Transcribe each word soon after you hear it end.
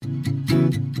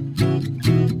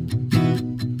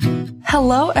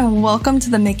Hello and welcome to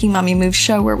the Making Mommy Move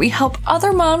show, where we help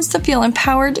other moms to feel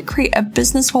empowered to create a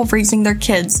business while raising their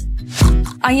kids.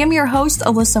 I am your host,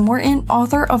 Alyssa Morton,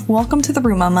 author of Welcome to the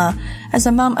Room Mama. As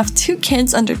a mom of 2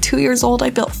 kids under 2 years old, I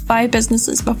built 5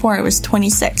 businesses before I was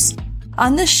 26.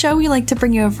 On this show, we like to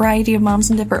bring you a variety of moms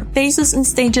in different phases and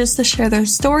stages to share their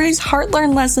stories,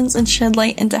 heart-learned lessons, and shed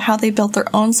light into how they built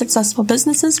their own successful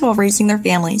businesses while raising their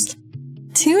families.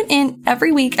 Tune in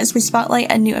every week as we spotlight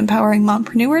a new empowering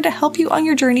mompreneur to help you on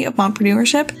your journey of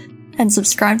mompreneurship, and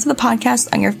subscribe to the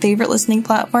podcast on your favorite listening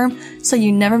platform so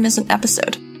you never miss an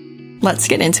episode. Let's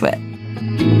get into it.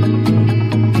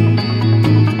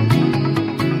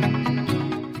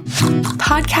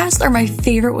 Podcasts are my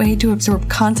favorite way to absorb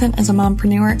content as a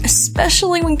mompreneur,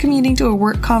 especially when commuting to a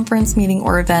work conference, meeting,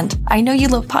 or event. I know you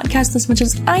love podcasts as much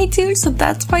as I do, so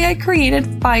that's why I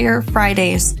created Fire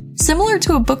Fridays. Similar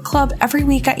to a book club, every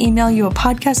week I email you a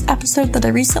podcast episode that I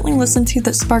recently listened to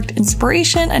that sparked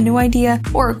inspiration, a new idea,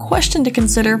 or a question to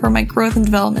consider for my growth and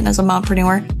development as a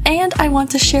mompreneur. And I want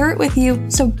to share it with you,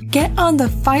 so get on the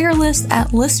Fire list at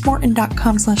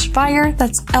lissmorton.com/fire.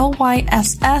 That's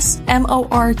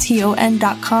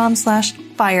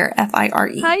LYSSMORTON.com/fire,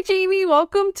 FIRE. Hi, Jamie.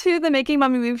 Welcome to the Making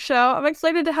Mommy Move show. I'm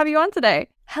excited to have you on today.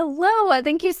 Hello.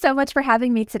 Thank you so much for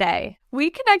having me today. We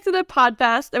connected at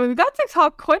podcast and we've got to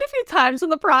talk quite a few times in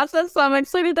the process, so I'm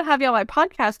excited to have you on my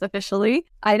podcast officially.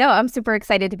 I know. I'm super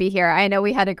excited to be here. I know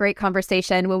we had a great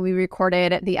conversation when we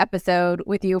recorded the episode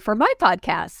with you for my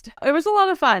podcast. It was a lot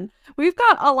of fun. We've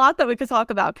got a lot that we could talk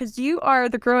about because you are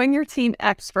the growing your team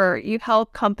expert. You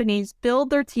help companies build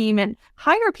their team and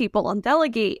hire people and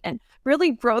delegate and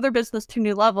really grow their business to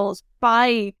new levels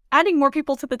by adding more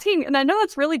people to the team. And I know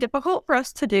that's really difficult for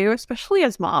us to do, especially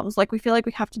as moms. Like, we feel like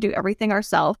we have to do everything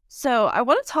ourselves. So I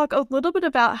want to talk a little bit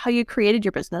about how you created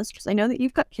your business, because I know that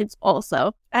you've got kids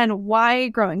also, and why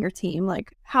growing your team,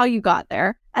 like how you got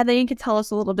there. And then you can tell us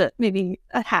a little bit, maybe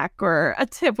a hack or a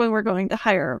tip when we're going to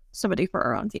hire somebody for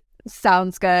our own team.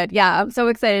 Sounds good. Yeah, I'm so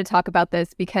excited to talk about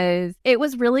this because it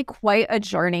was really quite a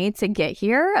journey to get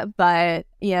here. But,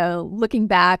 you know, looking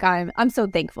back, I'm so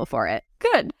thankful for it.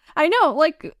 Good. I know,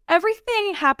 like,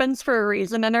 everything happens for a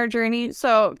reason in our journey.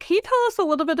 So can you tell us a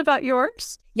little bit about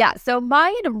yours? Yeah, so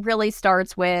mine really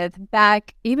starts with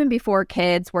back even before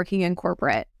kids, working in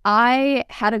corporate. I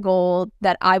had a goal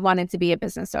that I wanted to be a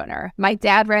business owner. My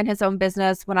dad ran his own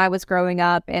business when I was growing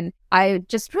up, and I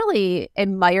just really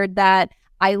admired that.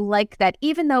 I like that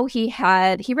even though he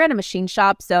ran a machine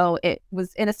shop, so it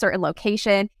was in a certain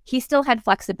location, he still had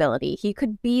flexibility. He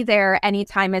could be there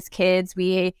anytime as kids.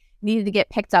 We needed to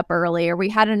get picked up early, or we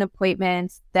had an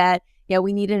appointment that, you know,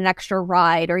 we needed an extra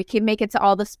ride, or he could make it to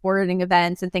all the sporting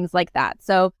events and things like that.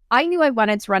 So I knew I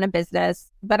wanted to run a business,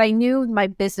 but I knew my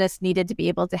business needed to be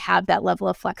able to have that level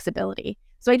of flexibility.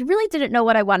 So I really didn't know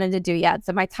what I wanted to do yet.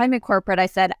 So my time in corporate, I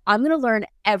said, I'm going to learn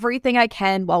everything I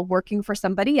can while working for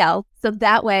somebody else. So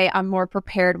that way I'm more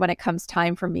prepared when it comes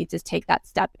time for me to take that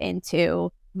step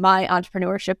into my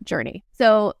entrepreneurship journey.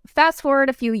 So fast forward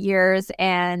a few years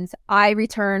and I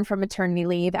returned from maternity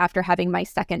leave after having my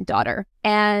second daughter.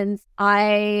 And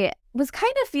I was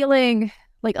kind of feeling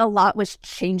like a lot was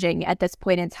changing at this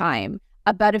point in time.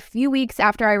 About a few weeks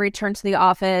after I returned to the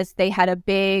office, they had a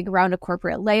big round of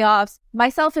corporate layoffs.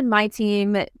 Myself and my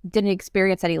team didn't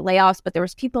experience any layoffs, but there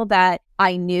was people that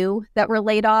I knew that were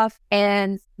laid off.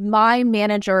 And my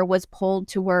manager was pulled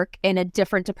to work in a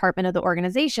different department of the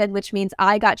organization, which means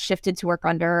I got shifted to work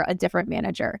under a different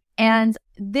manager. And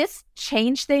this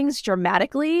changed things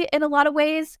dramatically in a lot of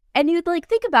ways. And you'd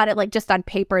think about it just on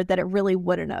paper that it really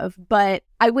wouldn't have. But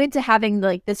I went to having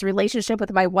this relationship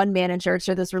with my one manager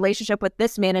to this relationship with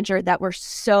this manager that were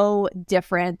so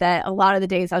different that a lot of the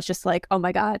days I was just like, oh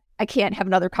my God, I can't have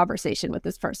another conversation with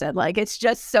this person. It's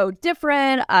just so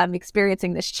different. I'm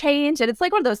experiencing this change. And it's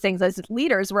one of those things as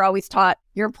leaders, we're always taught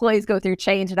your employees go through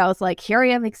change. And I was like, here I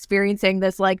am experiencing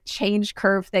this change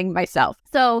curve thing myself.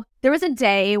 So there was a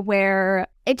day where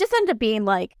it just ended up being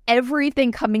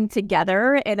everything coming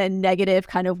together in a negative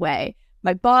kind of way.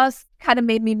 My boss kind of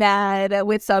made me mad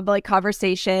with some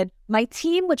conversation. My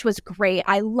team, which was great.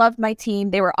 I loved my team.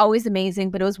 They were always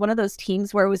amazing, but it was one of those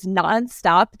teams where it was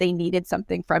nonstop. They needed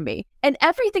something from me. And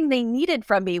everything they needed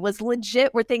from me was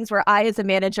legit were things where I, as a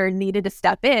manager, needed to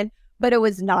step in. But it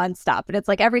was nonstop. And it's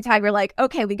every time you're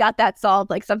okay, we got that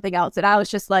solved, something else. And I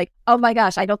was just oh my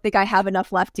gosh, I don't think I have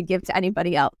enough left to give to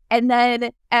anybody else. And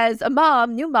then as a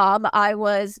new mom, I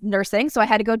was nursing. So I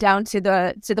had to go down to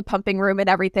the pumping room and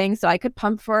everything so I could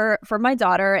pump for my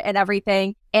daughter and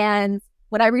everything. And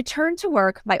when I returned to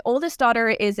work, my oldest daughter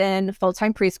is in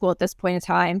full-time preschool at this point in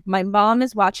time. My mom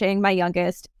is watching my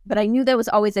youngest, but I knew that was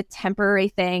always a temporary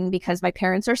thing because my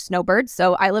parents are snowbirds.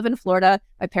 So I live in Florida.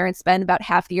 My parents spend about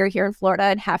half the year here in Florida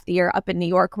and half the year up in New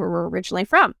York, where we're originally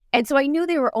from. And so I knew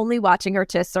they were only watching her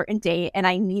to a certain date, and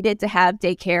I needed to have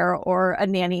daycare or a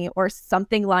nanny or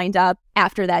something lined up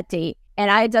after that date. And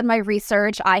I had done my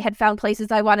research. I had found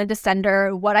places I wanted to send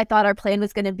her, what I thought our plan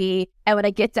was going to be. And when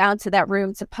I get down to that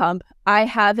room to pump, I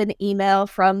have an email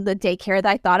from the daycare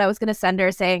that I thought I was going to send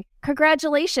her saying,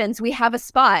 "Congratulations, we have a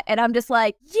spot." And I'm just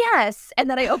like, yes. And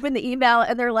then I open the email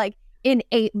and they're like, "In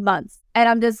 8 months." And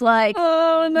I'm just like,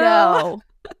 oh no,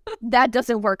 that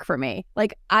doesn't work for me.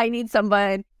 Like, I need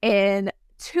someone in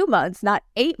 2 months, not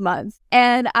 8 months.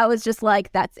 And I was just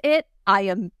like, that's it. I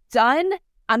am done.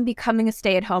 I'm becoming a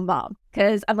stay-at-home mom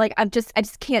because I'm like, I just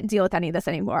can't deal with any of this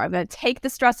anymore. I'm going to take the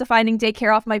stress of finding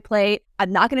daycare off my plate.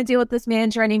 I'm not going to deal with this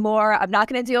manager anymore. I'm not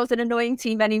going to deal with an annoying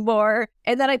team anymore.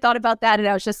 And then I thought about that and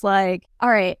I was just like, all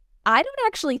right, I don't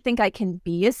actually think I can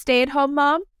be a stay-at-home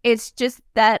mom. It's just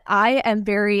that I am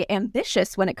very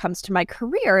ambitious when it comes to my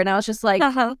career. And I was just like,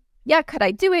 yeah, could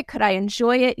I do it? Could I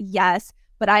enjoy it? Yes.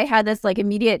 But I had this like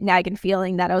immediate nagging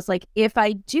feeling that I was like, if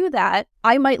I do that,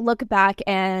 I might look back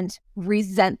and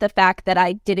resent the fact that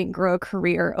I didn't grow a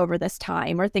career over this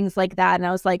time or things like that. And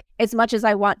I was like, as much as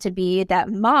I want to be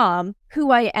that mom, who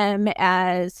I am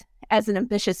as an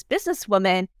ambitious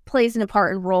businesswoman plays an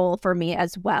important role for me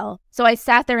as well. So I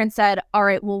sat there and said, all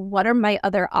right, well, what are my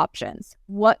other options?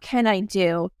 What can I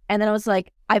do? And then I was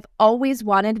like, I've always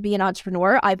wanted to be an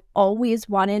entrepreneur. I've always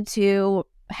wanted to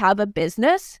have a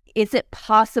business. Is it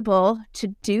possible to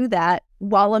do that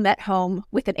while I'm at home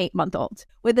with an 8-month-old,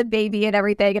 with a baby and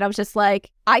everything? And I was just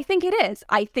like, I think it is.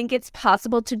 I think it's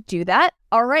possible to do that.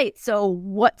 All right, so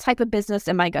what type of business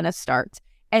am I going to start?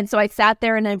 And so I sat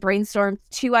there and I brainstormed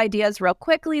 2 ideas real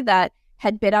quickly that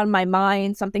had been on my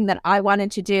mind, something that I wanted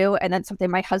to do, and then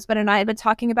something my husband and I had been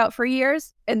talking about for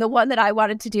years. And the one that I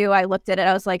wanted to do, I looked at it,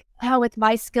 I was like, oh, with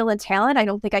my skill and talent, I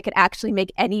don't think I could actually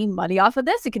make any money off of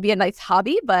this. It could be a nice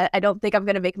hobby, but I don't think I'm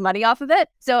going to make money off of it.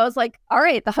 So I was like, all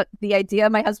right, the idea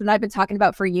my husband and I have been talking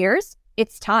about for years,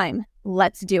 it's time.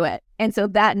 Let's do it. And so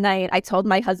that night I told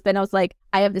my husband, I was like,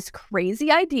 I have this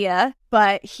crazy idea,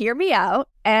 but hear me out.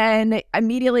 And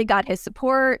immediately got his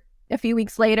support. A few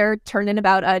weeks later, turned in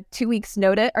about a 2 weeks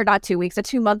notice, or not 2 weeks, a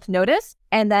 2-month notice,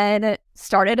 and then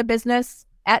started a business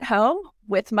at home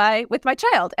with my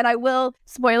child. And I will,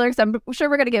 spoilers, I'm sure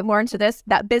we're going to get more into this.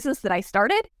 That business that I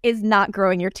started is not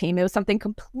growing your team. It was something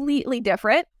completely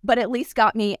different, but at least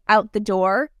got me out the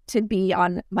door to be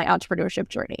on my entrepreneurship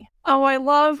journey. Oh, I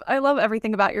love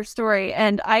everything about your story.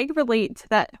 And I relate to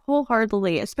that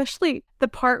wholeheartedly, especially the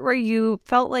part where you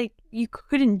felt like you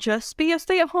couldn't just be a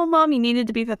stay-at-home mom. You needed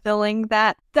to be fulfilling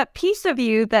that piece of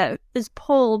you that is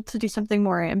pulled to do something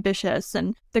more ambitious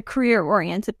and the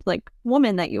career-oriented like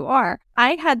woman that you are.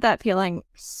 I had that feeling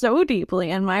so deeply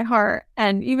in my heart.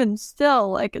 And even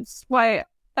still, like, it's why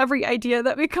every idea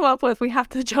that we come up with, we have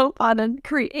to jump on and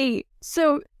create.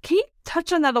 So can you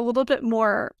touch on that a little bit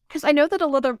more? Because I know that a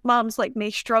lot of moms like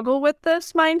may struggle with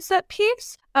this mindset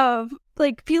piece of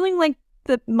like feeling like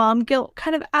the mom guilt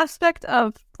kind of aspect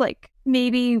of like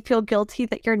maybe you feel guilty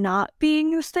that you're not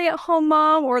being a stay-at-home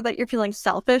mom or that you're feeling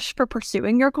selfish for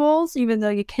pursuing your goals, even though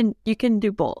you can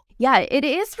do both. Yeah, it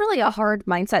is really a hard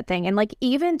mindset thing. And like,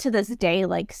 even to this day,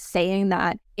 like saying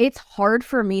that, it's hard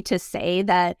for me to say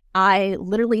that I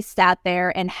literally sat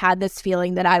there and had this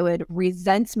feeling that I would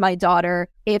resent my daughter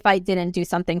if I didn't do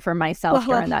something for myself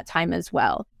during that time as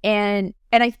well. And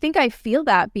I think I feel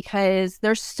that because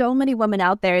there's so many women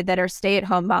out there that are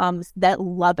stay-at-home moms that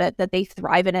love it, that they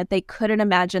thrive in it. They couldn't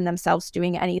imagine themselves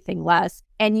doing anything less.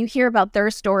 And you hear about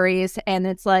their stories and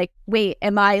it's like, wait,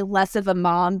 am I less of a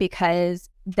mom because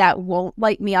that won't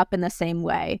light me up in the same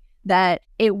way, that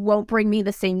it won't bring me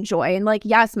the same joy? And like,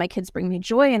 yes, my kids bring me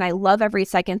joy and I love every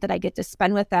second that I get to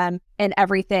spend with them and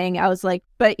everything. I was like,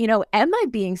 but you know, am I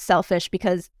being selfish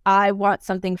because I want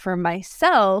something for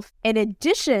myself in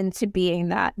addition to being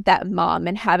that mom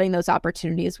and having those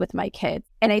opportunities with my kids?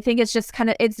 And I think it's just kind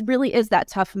of, it really is that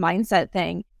tough mindset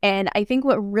thing. And I think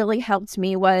what really helped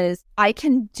me was I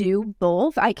can do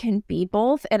both. I can be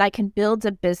both, and I can build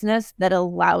a business that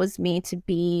allows me to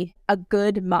be a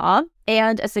good mom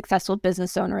and a successful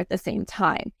business owner at the same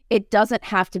time. It doesn't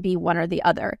have to be one or the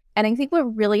other. And I think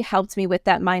what really helped me with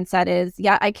that mindset is,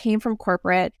 I came from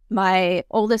corporate. My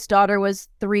oldest daughter was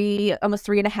almost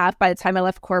 3.5 by the time I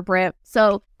left corporate.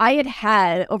 So I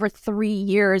had over 3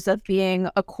 years of being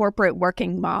a corporate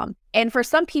working mom. And for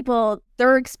some people,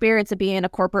 their experience of being a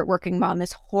corporate working mom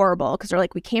is horrible because they're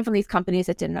like, we came from these companies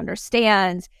that didn't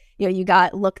understand. You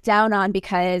got looked down on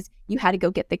because you had to go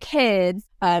get the kids.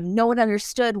 No one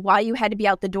understood why you had to be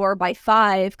out the door by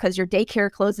 5 because your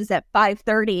daycare closes at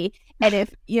 5:30. And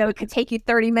if, it could take you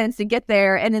 30 minutes to get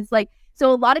there. And it's like,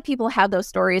 so a lot of people have those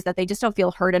stories that they just don't feel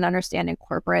heard and understand in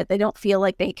corporate. They don't feel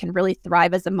like they can really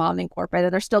thrive as a mom in corporate.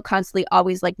 And they're still constantly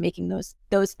always like making those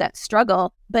that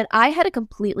struggle. But I had a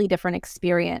completely different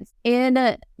experience.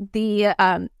 In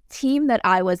the team that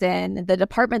I was in, the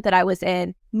department that I was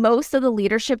in, most of the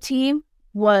leadership team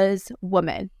was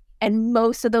women. And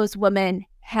most of those women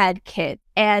had kids.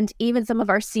 And even some of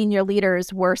our senior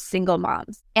leaders were single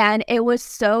moms. And it was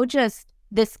so just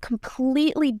this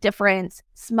completely different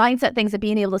mindset things of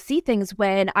being able to see things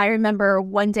when I remember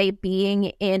one day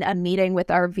being in a meeting with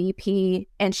our VP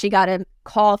and she got a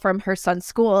call from her son's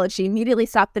school and she immediately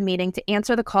stopped the meeting to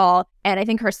answer the call. And I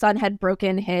think her son had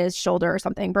broken his shoulder or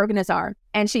something, broken his arm.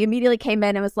 And she immediately came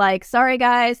in and was like, sorry,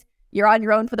 guys, you're on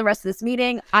your own for the rest of this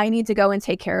meeting. I need to go and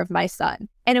take care of my son.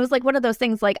 And it was like one of those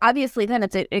things, like, obviously then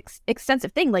it's an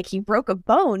extensive thing. Like he broke a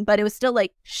bone, but it was still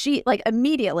like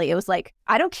immediately it was like,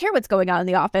 I don't care what's going on in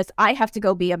the office. I have to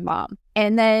go be a mom.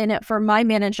 And then for my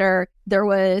manager, there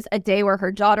was a day where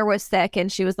her daughter was sick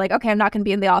and she was like, okay, I'm not going to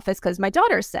be in the office because my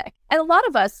daughter's sick. And a lot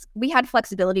of us, we had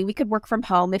flexibility. We could work from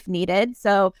home if needed.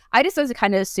 So I just was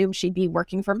kind of assumed she'd be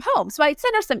working from home. So I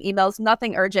sent her some emails,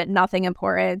 nothing urgent, nothing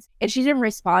important. And she didn't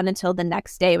respond until the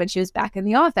next day when she was back in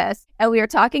the office. And we were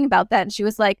talking about that. And she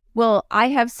was like, well, I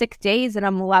have sick days and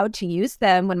I'm allowed to use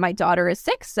them when my daughter is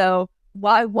sick. So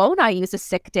why won't I use a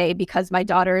sick day because my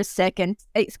daughter is sick and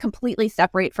it's completely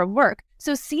separate from work?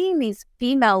 So seeing these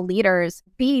female leaders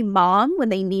be mom when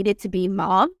they needed to be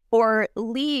mom or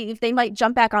leave, they might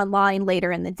jump back online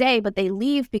later in the day, but they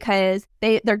leave because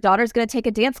their daughter's going to take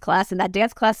a dance class and that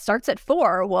dance class starts at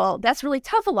 4. Well, that's really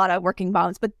tough, a lot of working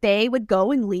moms, but they would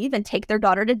go and leave and take their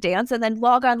daughter to dance and then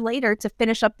log on later to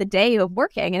finish up the day of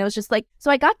working. And it was just like, so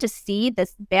I got to see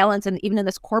this balance and even in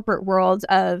this corporate world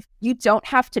of you don't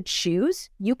have to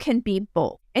choose, you can be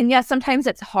both. And yes, sometimes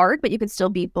it's hard, but you can still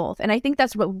be both. And I think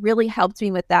that's what really helped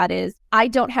me with that is I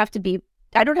don't have to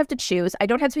choose. I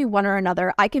don't have to be one or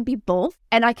another. I can be both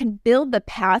and I can build the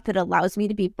path that allows me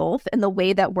to be both in the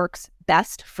way that works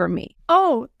best for me.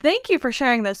 Oh, thank you for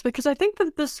sharing this because I think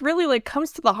that this really like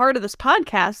comes to the heart of this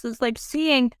podcast is like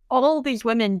seeing all these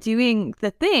women doing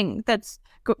the thing that's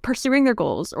pursuing their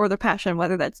goals or their passion,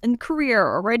 whether that's in career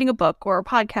or writing a book or a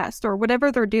podcast or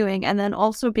whatever they're doing, and then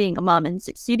also being a mom and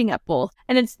succeeding at both.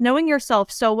 And it's knowing yourself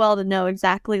so well to know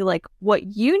exactly like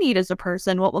what you need as a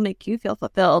person, what will make you feel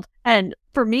fulfilled. And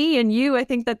for me and you, I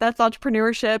think that that's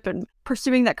entrepreneurship and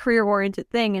pursuing that career-oriented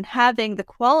thing and having the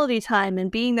quality time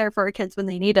and being there for our kids when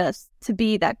they need us to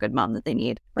be that good mom that they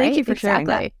need. Right? Thank you for sharing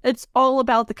that. It's all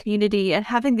about the community and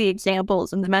having the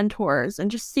examples and the mentors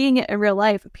and just seeing it in real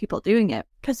life of people doing it.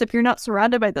 Because if you're not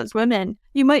surrounded by those women,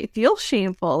 you might feel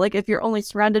shameful. Like if you're only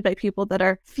surrounded by people that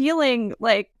are feeling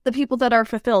like the people that are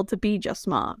fulfilled to be just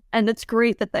mom. And it's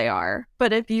great that they are.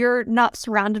 But if you're not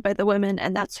surrounded by the women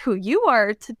and that's who you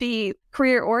are to be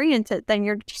career oriented, then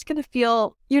you're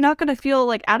not going to feel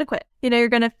like adequate. You're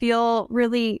going to feel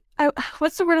really,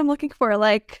 what's the word I'm looking for?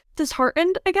 Like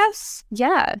disheartened, I guess.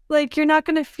 Yeah. Like you're not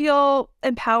going to feel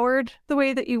empowered the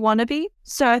way that you want to be.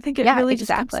 So I think it really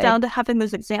just comes down to having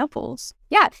those examples.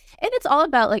 Yeah. And it's all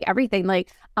about like everything.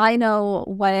 Like I know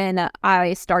when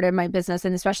I started my business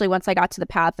and especially once I got to the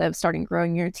path of starting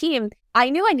growing your team, I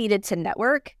knew I needed to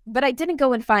network, but I didn't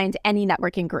go and find any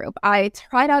networking group. I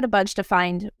tried out a bunch to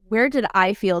find where did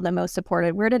I feel the most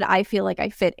supported? Where did I feel like I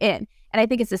fit in? And I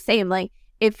think it's the same. Like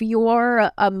if you're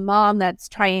a mom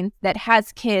that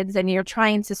has kids and you're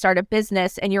trying to start a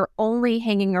business and you're only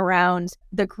hanging around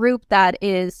the group that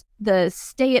is the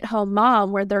stay-at-home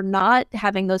mom where they're not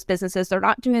having those businesses, they're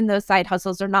not doing those side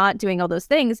hustles, they're not doing all those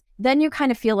things, then you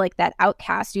kind of feel like that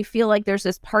outcast. You feel like there's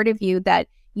this part of you that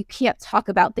you can't talk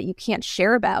about, that you can't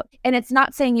share about. And it's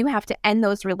not saying you have to end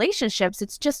those relationships.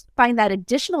 It's just find that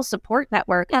additional support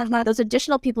network, those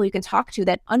additional people you can talk to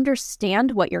that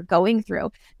understand what you're going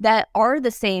through, that are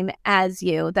the same as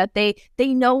you, that they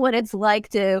know what it's like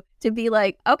to be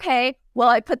like, okay, well,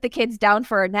 I put the kids down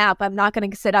for a nap. I'm not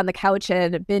going to sit on the couch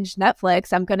and binge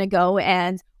Netflix. I'm going to go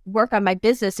and work on my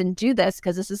business and do this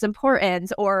because this is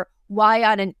important. Or why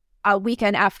on a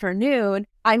weekend afternoon,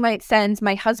 I might send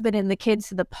my husband and the kids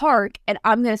to the park and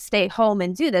I'm going to stay home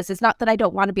and do this. It's not that I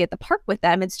don't want to be at the park with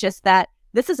them. It's just that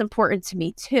this is important to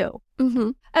me too.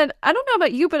 Mm-hmm. And I don't know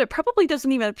about you, but it probably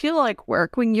doesn't even feel like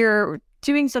work when you're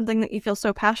doing something that you feel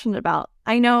so passionate about.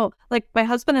 I know, like, my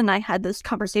husband and I had this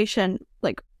conversation,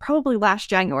 like, probably last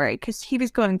January, because he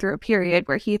was going through a period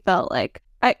where he felt like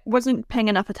I wasn't paying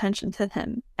enough attention to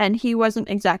him. And he wasn't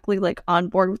exactly, like, on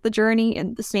board with the journey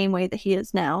in the same way that he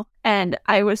is now. And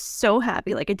I was so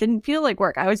happy. Like, it didn't feel like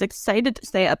work. I was excited to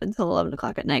stay up until 11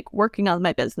 o'clock at night working on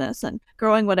my business and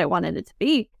growing what I wanted it to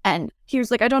be. And he was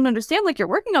like, I don't understand. Like, you're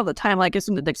working all the time. Like,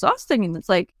 isn't it exhausting? And it's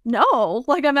like, no,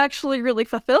 like, I'm actually really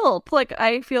fulfilled. Like,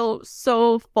 I feel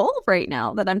so full right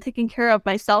now that I'm taking care of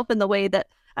myself in the way that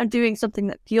I'm doing something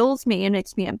that fuels me and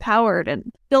makes me empowered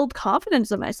and build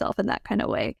confidence in myself in that kind of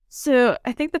way. So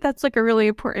I think that that's like a really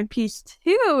important piece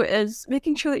too, is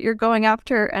making sure that you're going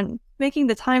after and making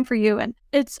the time for you. And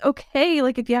it's okay,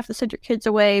 like, if you have to send your kids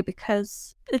away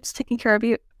because it's taking care of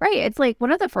you. Right. It's like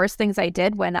one of the first things I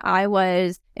did when I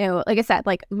was, like I said,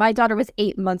 like my daughter was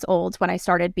 8 months old when I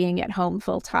started being at home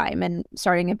full time and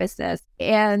starting a business.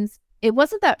 And it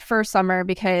wasn't that first summer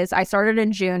because I started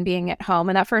in June being at home.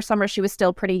 And that first summer, she was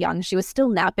still pretty young. She was still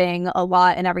napping a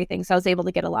lot and everything. So I was able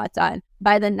to get a lot done.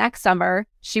 By the next summer,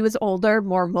 she was older,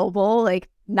 more mobile, like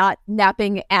not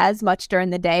napping as much during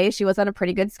the day. She was on a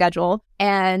pretty good schedule.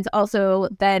 And also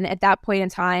then at that point in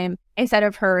time, instead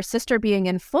of her sister being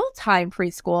in full-time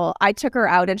preschool, I took her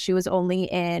out and she was only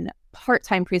in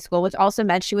part-time preschool, which also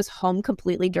meant she was home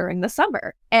completely during the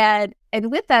summer. And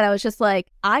with that, I was just like,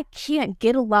 I can't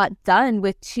get a lot done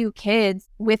with 2 kids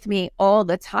with me all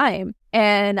the time.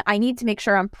 And I need to make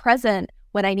sure I'm present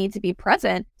when I need to be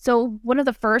present. So one of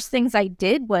the first things I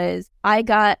did was I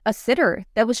got a sitter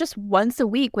that was just once a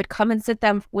week would come and sit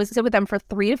with them for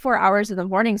 3 to 4 hours in the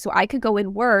morning so I could go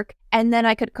and work and then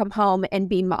I could come home and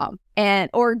be mom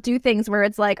or do things where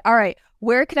it's like, all right,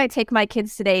 where can I take my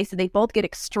kids today so they both get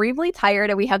extremely tired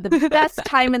and we have the best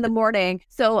time in the morning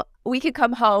so we could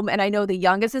come home and I know the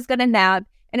youngest is going to nap.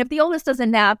 And if the oldest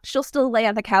doesn't nap, she'll still lay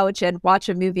on the couch and watch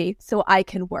a movie so I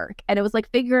can work. And it was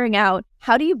like figuring out,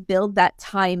 how do you build that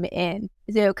time in?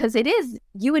 Because it is,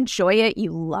 you enjoy it,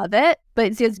 you love it, but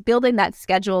it's just building that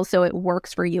schedule so it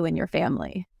works for you and your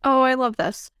family. Oh, I love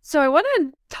this. So I want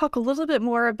to talk a little bit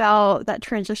more about that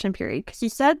transition period, because you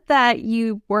said that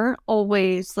you weren't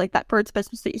always, like, that first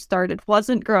business that you started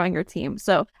wasn't growing your team.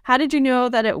 So how did you know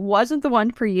that it wasn't the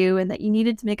one for you and that you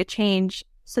needed to make a change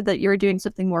so that you were doing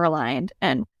something more aligned,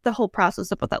 and the whole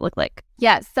process of what that looked like?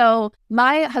 Yeah. So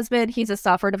my husband, he's a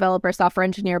software developer, software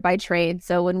engineer by trade.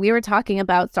 So when we were talking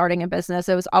about starting a business,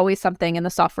 it was always something in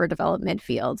the software development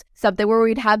field, something where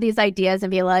we'd have these ideas and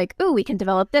be like, oh, we can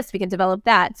develop this, we can develop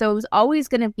that. So it was always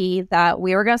going to be that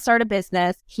we were going to start a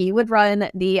business. He would run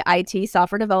the IT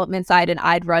software development side and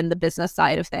I'd run the business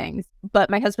side of things. But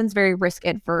my husband's very risk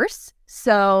adverse.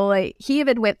 So he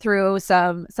even went through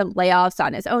some layoffs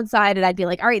on his own side and I'd be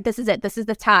like, all right, this is it. This is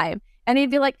the time. And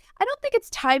he'd be like, I don't think it's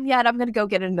time yet. I'm going to go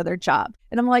get another job.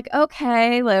 And I'm like,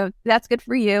 okay, well, that's good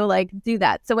for you. Like, do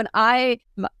that. So when I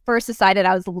first decided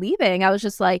I was leaving, I was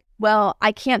just like, well,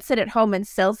 I can't sit at home and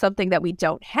sell something that we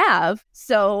don't have.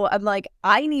 So I'm like,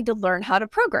 I need to learn how to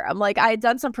program. Like, I had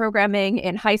done some programming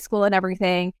in high school and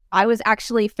everything. I was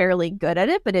actually fairly good at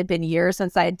it, but it had been years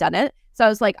since I had done it. So I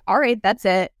was like, all right, that's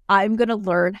it. I'm going to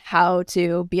learn how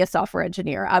to be a software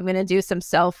engineer. I'm going to do some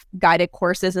self-guided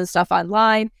courses and stuff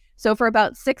online. So for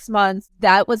about 6 months,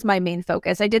 that was my main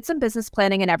focus. I did some business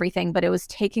planning and everything, but it was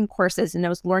taking courses and I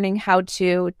was learning how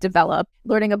to develop,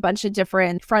 learning a bunch of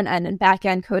different front end and back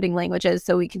end coding languages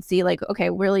so we can see like,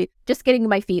 okay, really just getting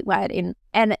my feet wet.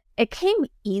 And it came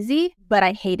easy, but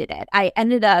I hated it. I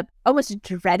ended up almost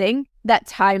dreading that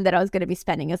time that I was going to be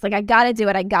spending. It's like, I got to do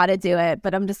it.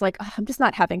 But I'm just like, oh, I'm just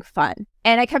not having fun.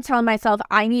 And I kept telling myself,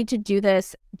 I need to do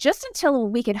this just until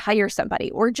we can hire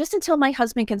somebody or just until my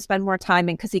husband can spend more time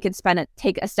and because he can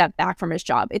take a step back from his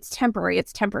job. It's temporary.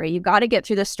 You got to get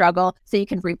through the struggle so you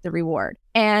can reap the reward.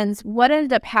 And what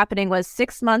ended up happening was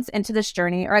 6 months into this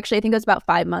journey, or actually I think it was about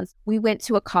 5 months, we went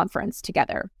to a conference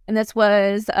together. And this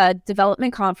was a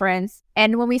development conference.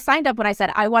 And when we signed up, when I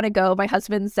said, I want to go, my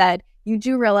husband said, you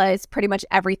do realize pretty much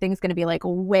everything's going to be like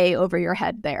way over your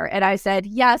head there. And I said,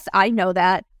 yes, I know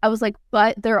that. I was like,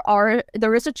 but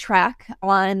there is a track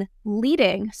on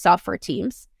leading software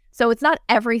teams. So it's not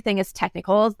everything is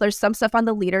technical. There's some stuff on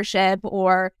the leadership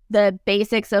or the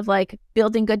basics of like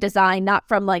building good design, not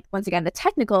from like, once again, the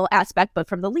technical aspect, but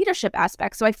from the leadership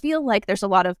aspect. So I feel like there's a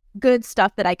lot of good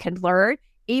stuff that I can learn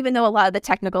even though a lot of the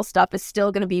technical stuff is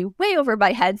still going to be way over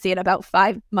my head, seeing about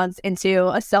 5 months into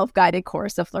a self-guided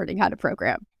course of learning how to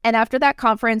program. And after that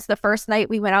conference, the first night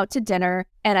we went out to dinner,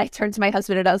 and I turned to my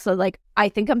husband and I was like, I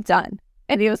think I'm done.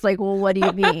 And he was like, well, what do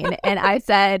you mean? And I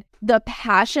said, the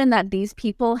passion that these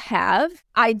people have,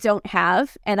 I don't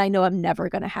have, and I know I'm never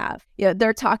going to have. You know,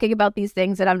 they're talking about these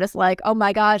things and I'm just like, oh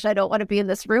my gosh, I don't want to be in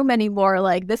this room anymore.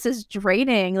 Like, this is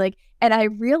draining. Like, and I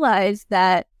realized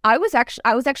that I was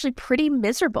actually pretty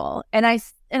miserable. And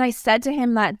I said to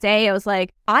him that day, I was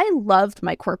like, I loved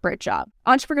my corporate job.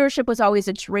 Entrepreneurship was always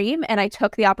a dream, and I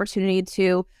took the opportunity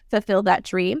to fulfill that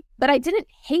dream. But I didn't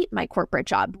hate my corporate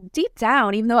job. Deep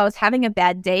down, even though I was having a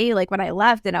bad day, like when I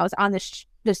left and I was on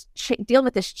dealing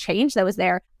with this change that was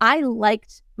there, I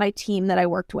liked my team that I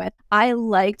worked with. I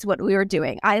liked what we were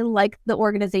doing. I liked the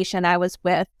organization I was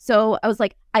with. So I was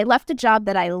like, I left a job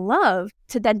that I love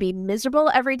to then be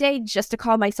miserable every day just to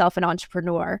call myself an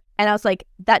entrepreneur. And I was like,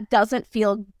 that doesn't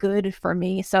feel good for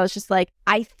me. So I was just like,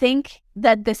 I think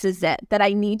that this is it, that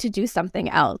I need to do something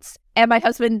else. And my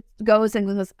husband goes,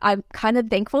 I'm kind of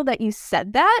thankful that you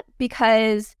said that,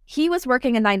 because he was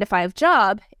working a 9-to-5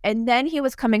 job. And then he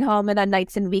was coming home on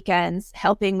nights and weekends,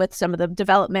 helping with some of the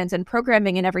development and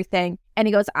programming and everything. And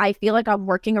he goes, I feel like I'm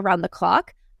working around the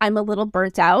clock. I'm a little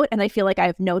burnt out and I feel like I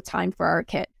have no time for our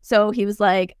kid. So he was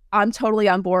like, I'm totally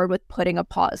on board with putting a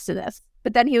pause to this.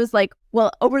 But then he was like,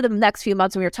 well, over the next few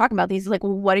months when we were talking about these, he's like,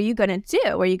 well, what are you going to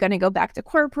do? Are you going to go back to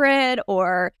corporate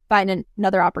or find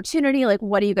another opportunity? Like,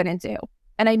 what are you going to do?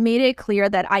 And I made it clear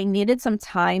that I needed some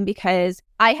time, because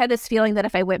I had this feeling that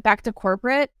if I went back to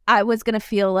corporate, I was going to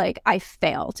feel like I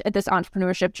failed at this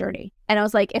entrepreneurship journey. And I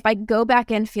was like, if I go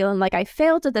back in feeling like I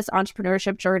failed at this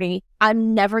entrepreneurship journey,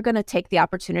 I'm never going to take the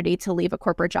opportunity to leave a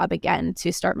corporate job again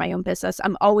to start my own business.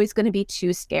 I'm always going to be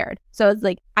too scared. So it's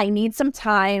like, I need some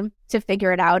time to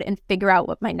figure it out and figure out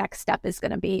what my next step is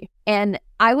going to be. And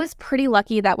I was pretty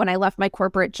lucky that when I left my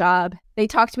corporate job, they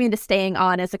talked me into staying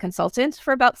on as a consultant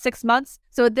for about 6 months.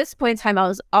 So at this point in time, I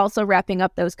was also wrapping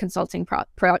up those consulting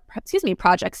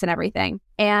projects and everything.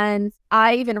 And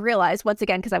I even realized, once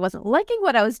again, because I wasn't liking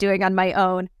what I was doing on my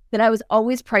own, that I was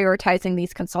always prioritizing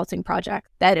these consulting projects,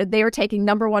 that they were taking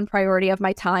number one priority of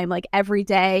my time. Like every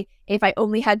day, if I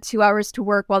only had 2 hours to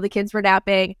work while the kids were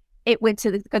napping, it went to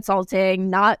the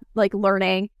consulting, not like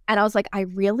learning. And I was like, I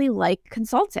really like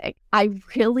consulting. I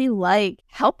really like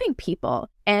helping people.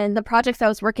 And the projects I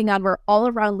was working on were all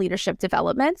around leadership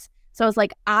development. So I was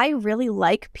like, I really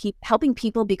like helping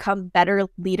people become better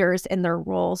leaders in their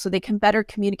role so they can better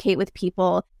communicate with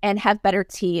people and have better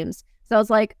teams. So I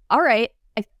was like, all right,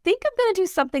 I think I'm going to do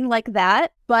something like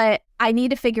that, but I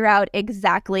need to figure out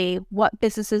exactly what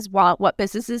businesses want, what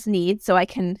businesses need, so I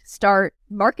can start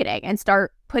marketing and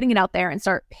start putting it out there and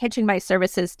start pitching my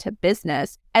services to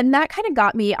business. And that kind of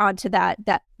got me onto that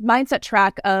mindset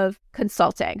track of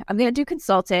consulting. I'm going to do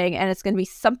consulting, and it's going to be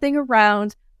something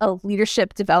around a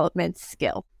leadership development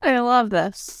skill. I love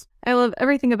this. I love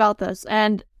everything about this.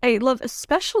 And I love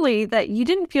especially that you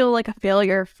didn't feel like a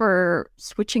failure for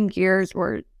switching gears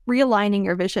or realigning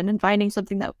your vision and finding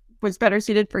something that was better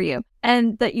suited for you.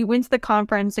 And that you went to the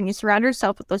conference and you surround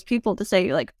yourself with those people to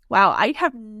say like, wow, I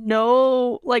have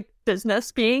no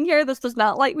business being here. This does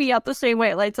not light me up the same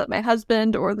way it lights up my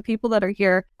husband or the people that are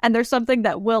here. And there's something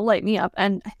that will light me up.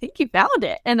 And I think you found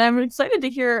it. And I'm excited to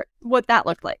hear what that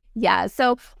looked like. Yeah.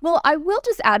 So, well, I will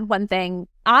just add one thing.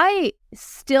 I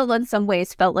still in some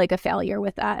ways felt like a failure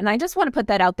with that. And I just want to put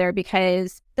that out there,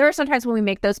 because there are sometimes when we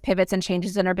make those pivots and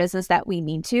changes in our business that we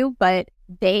need to, but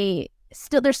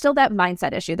there's still that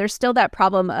mindset issue. There's still that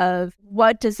problem of,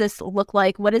 what does this look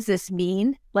like? What does this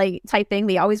mean? Type thing.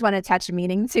 We always want to attach a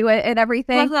meaning to it and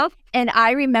everything. Uh-huh. And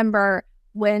I remember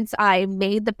once I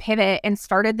made the pivot and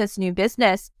started this new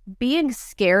business, being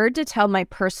scared to tell my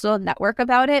personal network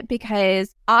about it,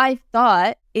 because I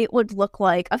thought it would look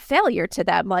like a failure to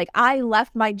them. Like, I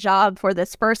left my job for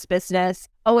this first business.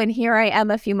 Oh, and here I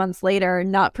am a few months later,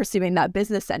 not pursuing that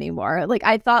business anymore.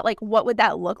 I thought, what would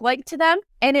that look like to them?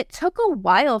 And it took a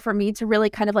while for me to really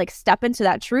kind of step into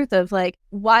that truth of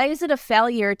why is it a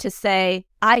failure to say,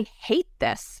 I hate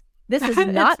this? This is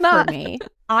not for me.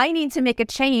 I need to make a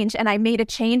change. And I made a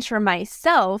change for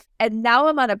myself. And now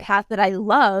I'm on a path that I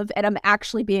love and I'm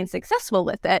actually being successful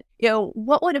with it.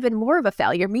 What would have been more of a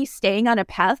failure? Me staying on a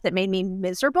path that made me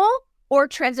miserable, or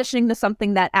transitioning to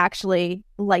something that actually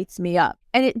lights me up?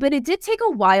 But it did take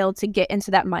a while to get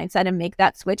into that mindset and make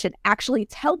that switch and actually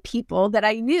tell people that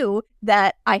I knew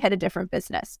that I had a different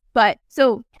business. But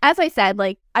so as I said,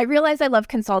 like, I realized I love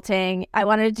consulting. I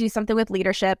wanted to do something with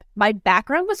leadership. My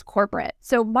background was corporate.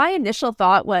 So my initial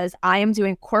thought was, I am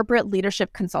doing corporate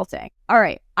leadership consulting. All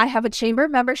right, I have a chamber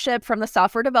membership from the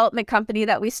software development company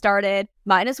that we started.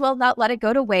 Might as well not let it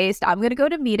go to waste. I'm going to go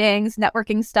to meetings,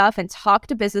 networking stuff, and talk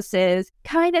to businesses,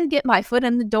 kind of get my foot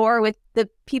in the door with the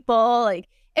people,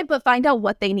 but find out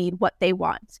what they need, what they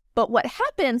want. But what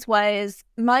happens was,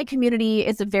 my community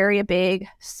is a very big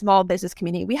small business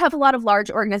community. We have a lot of large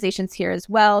organizations here as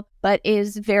well, but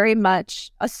is very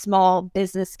much a small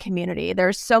business community.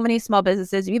 There's so many small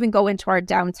businesses. You even go into our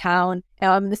downtown,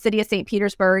 the city of St.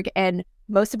 Petersburg, and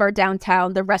most of our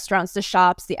downtown, the restaurants, the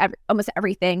shops, almost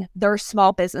everything, they're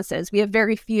small businesses. We have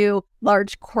very few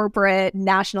large corporate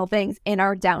national things in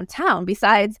our downtown,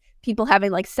 besides people having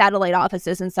like satellite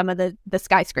offices in some of the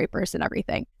skyscrapers and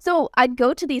everything. So I'd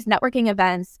go to these networking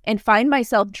events and find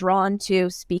myself drawn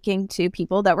to speaking to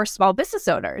people that were small business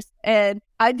owners. And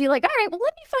I'd be like, all right, well,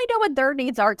 let me find out what their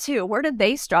needs are too. Where did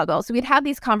they struggle? So we'd have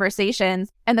these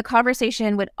conversations, and the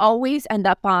conversation would always end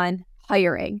up on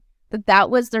hiring.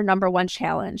 That was their number one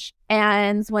challenge.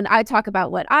 And when I talk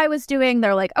about what I was doing,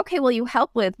 they're like, okay, well, you help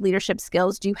with leadership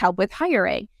skills. Do you help with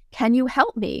hiring? Can you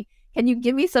help me? Can you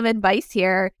give me some advice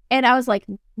here? And I was like,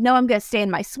 no, I'm going to stay in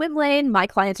my swim lane. My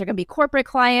clients are going to be corporate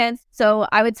clients. So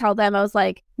I would tell them, I was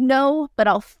like, no, but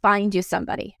I'll find you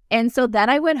somebody. And so then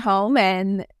I went home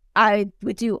and I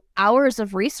would do hours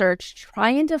of research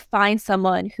trying to find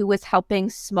someone who was helping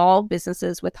small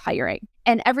businesses with hiring.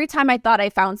 And every time I thought I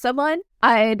found someone,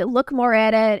 I'd look more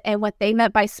at it. And what they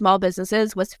meant by small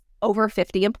businesses was over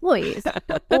 50 employees.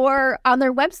 Or on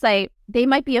their website, they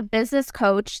might be a business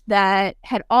coach that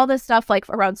had all this stuff like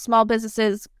around small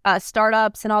businesses,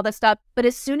 startups and all this stuff. But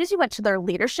as soon as you went to their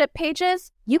leadership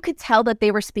pages, you could tell that they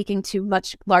were speaking to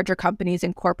much larger companies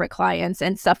and corporate clients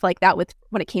and stuff like that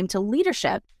when it came to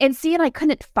leadership. And I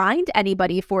couldn't find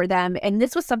anybody for them. And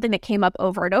this was something that came up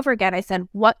over and over again. I said,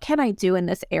 what can I do in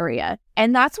this area?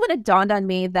 And that's when it dawned on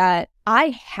me that I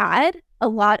had a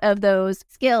lot of those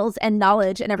skills and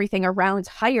knowledge and everything around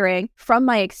hiring from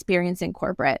my experience in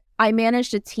corporate. I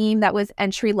managed a team that was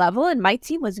entry level, and my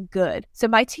team was good. So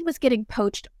my team was getting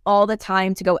poached all the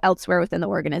time to go elsewhere within the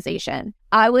organization.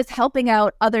 I was helping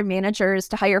out other managers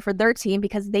to hire for their team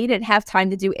because they didn't have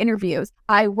time to do interviews.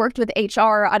 I worked with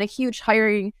HR on a huge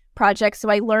hiring project, so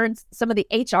I learned some of the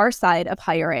HR side of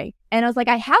hiring. And I was like,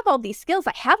 I have all these skills.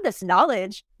 I have this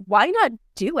knowledge. Why not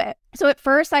do it? So at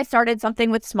first I started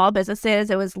something with small businesses.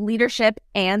 It was leadership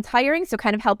and hiring. So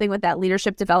kind of helping with that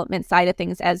leadership development side of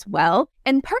things as well.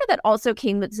 And part of that also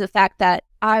came with the fact that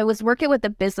I was working with a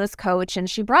business coach, and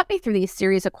she brought me through these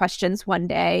series of questions one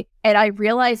day. And I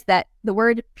realized that the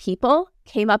word people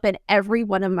came up in every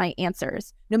one of my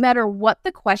answers. No matter what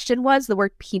the question was, the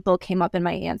word people came up in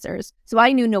my answers. So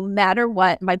I knew no matter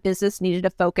what, my business needed to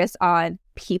focus on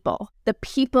people, the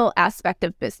people aspect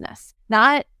of business,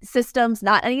 not systems,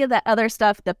 not any of that other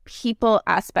stuff, the people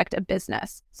aspect of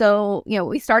business. So,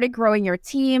 we started Growing Your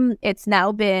Team. It's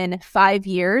now been 5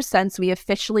 years since we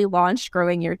officially launched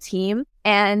Growing Your Team.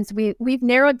 And we've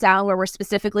narrowed down where we're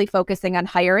specifically focusing on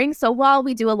hiring. So while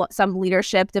we do some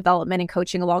leadership development and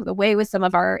coaching along the way with some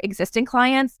of our existing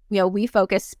clients, we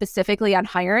focus specifically on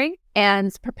hiring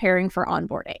and preparing for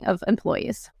onboarding of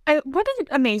employees. What an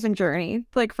amazing journey.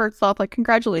 First off,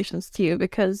 congratulations to you,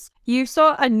 because you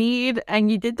saw a need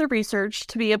and you did the research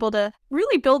to be able to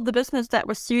really build the business that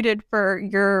was suited for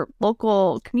your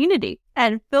local community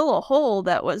and fill a hole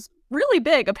that was really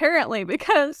big, apparently,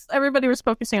 because everybody was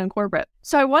focusing on corporate.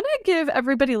 So I want to give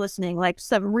everybody listening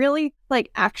some really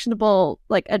actionable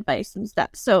advice and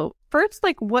steps. So first,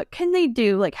 what can they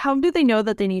do? How do they know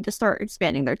that they need to start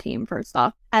expanding their team first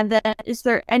off? And then is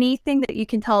there anything that you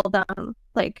can tell them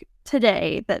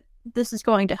today that this is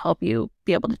going to help you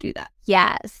be able to do that?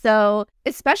 Yeah. So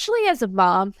especially as a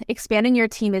mom, expanding your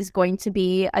team is going to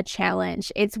be a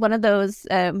challenge. It's one of those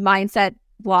mindset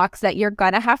blocks that you're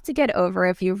going to have to get over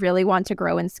if you really want to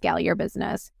grow and scale your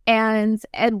business. And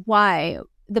why?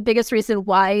 The biggest reason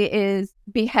why is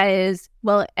because,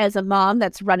 well, as a mom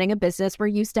that's running a business, we're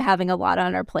used to having a lot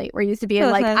on our plate. We're used to being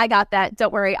I got that.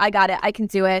 Don't worry. I got it. I can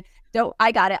do it.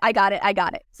 I got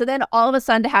it. So then all of a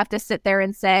sudden to have to sit there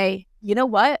and say, you know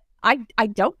what? I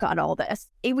don't got all this.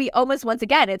 We almost, once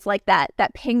again, it's like that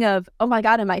ping of, oh my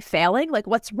God, am I failing?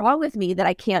 What's wrong with me that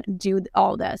I can't do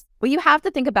all this? What you have to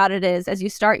think about it is, as you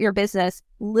start your business,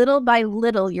 little by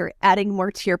little, you're adding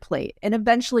more to your plate. And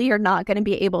eventually you're not going to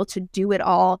be able to do it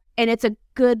all. And it's a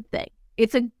good thing.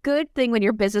 It's a good thing when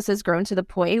your business has grown to the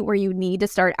point where you need to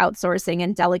start outsourcing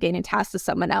and delegating tasks to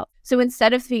someone else. So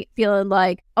instead of feeling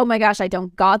like, oh my gosh, I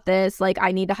don't got this, like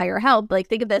I need to hire help, like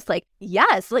think of this like,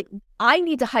 yes, like I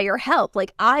need to hire help.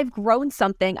 Like I've grown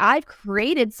something, I've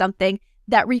created something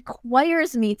that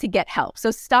requires me to get help. So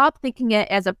stop thinking it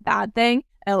as a bad thing.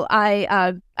 Oh,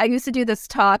 I used to do this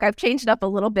talk. I've changed it up a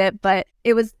little bit, but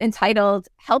it was entitled,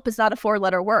 "Help is not a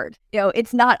 4-letter word."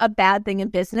 It's not a bad thing in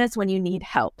business when you need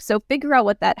help. So figure out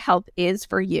what that help is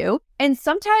for you. And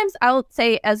sometimes I'll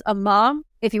say as a mom,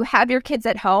 if you have your kids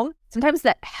at home, sometimes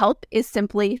that help is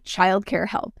simply childcare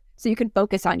help. So you can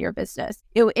focus on your business.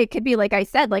 It could be, like I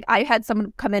said, like I had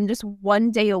someone come in just one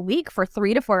day a week for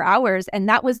 3 to 4 hours, and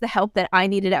that was the help that I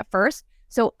needed at first.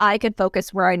 So I could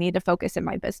focus where I need to focus in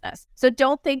my business. So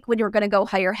don't think when you're going to go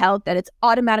hire help that it's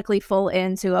automatically full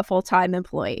into a full-time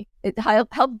employee.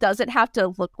 Help doesn't have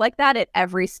to look like that at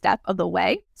every step of the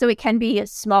way. So it can be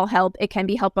small help. It can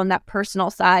be help on that personal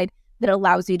side that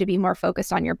allows you to be more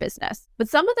focused on your business. But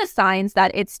some of the signs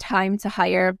that it's time to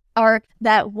hire are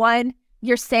that, one,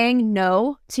 you're saying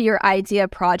no to your idea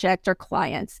project or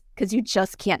clients because you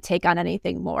just can't take on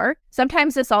anything more.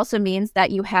 Sometimes this also means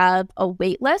that you have a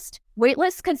wait list. Wait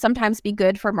lists can sometimes be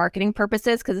good for marketing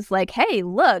purposes because it's like, hey,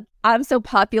 look, I'm so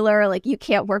popular, like you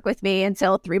can't work with me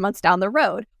until 3 months down the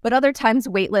road. But other times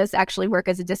wait lists actually work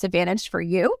as a disadvantage for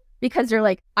you because you're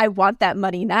like, I want that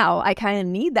money now. I kind of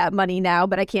need that money now,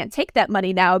 but I can't take that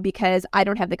money now because I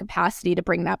don't have the capacity to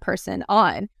bring that person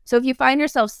on. So if you find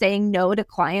yourself saying no to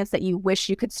clients that you wish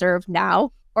you could serve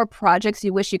now or projects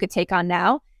you wish you could take on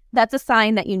now, that's a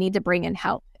sign that you need to bring in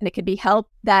help. And it could be help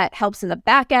that helps in the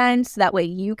back end, so that way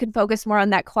you can focus more on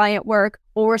that client work,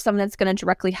 or someone that's going to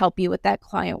directly help you with that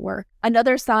client work.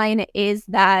 Another sign is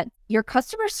that your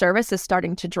customer service is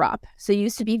starting to drop. So you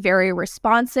used to be very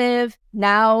responsive.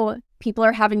 Now people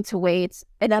are having to wait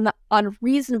an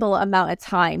unreasonable amount of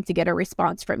time to get a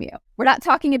response from you. We're not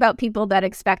talking about people that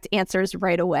expect answers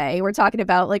right away. We're talking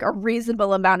about like a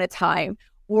reasonable amount of time,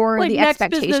 or like the next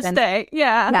expectations. Business day.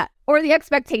 Yeah. Or the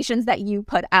expectations that you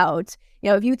put out.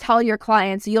 If you tell your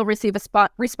clients you'll receive a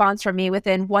response from me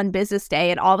within 1 business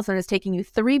day, and all of a sudden it's taking you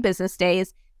 3 business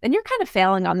days, then you're kind of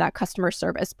failing on that customer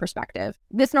service perspective.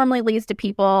 This normally leads to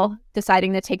people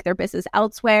deciding to take their business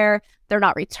elsewhere. They're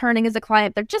not returning as a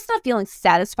client. They're just not feeling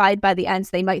satisfied by the end. So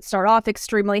they might start off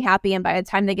extremely happy, and by the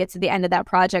time they get to the end of that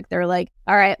project, they're like,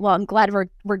 all right, well, I'm glad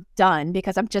we're done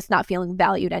because I'm just not feeling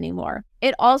valued anymore.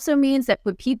 It also means that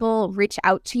when people reach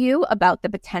out to you about the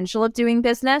potential of doing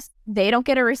business, they don't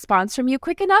get a response from you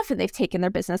quick enough, and they've taken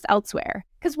their business elsewhere.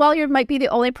 Because while you might be the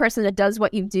only person that does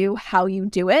what you do, how you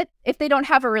do it, if they don't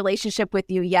have a relationship with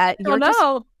you yet, they don't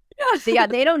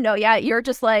know yet. You're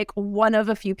just like one of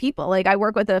a few people. Like I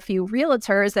work with a few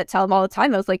realtors that tell them all the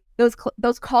time, I was like,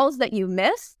 those calls that you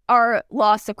miss are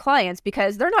loss of clients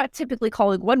because they're not typically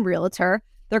calling one realtor.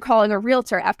 They're calling a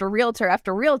realtor after realtor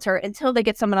after realtor until they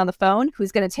get someone on the phone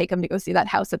who's going to take them to go see that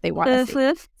house that they want to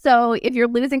see. So if you're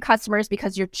losing customers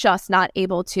because you're just not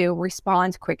able to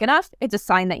respond quick enough, it's a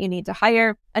sign that you need to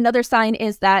hire. Another sign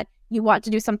is that you want to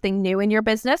do something new in your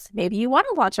business. Maybe you want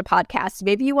to launch a podcast.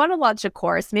 Maybe you want to launch a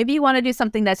course. Maybe you want to do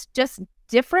something that's just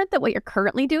different than what you're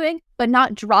currently doing, but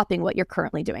not dropping what you're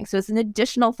currently doing. So it's an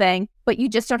additional thing, but you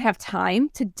just don't have time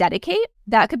to dedicate.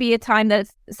 That could be a sign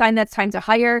that's time to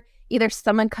hire. Either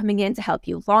someone coming in to help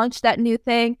you launch that new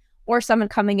thing, or someone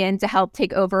coming in to help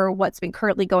take over what's been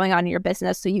currently going on in your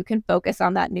business so you can focus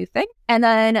on that new thing. And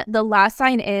then the last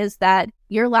sign is that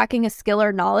you're lacking a skill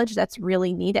or knowledge that's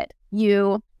really needed.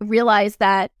 You realize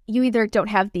that you either don't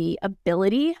have the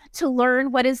ability to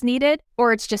learn what is needed,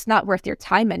 or it's just not worth your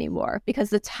time anymore, because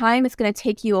the time is going to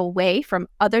take you away from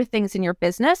other things in your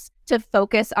business to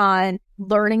focus on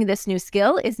learning this new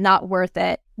skill is not worth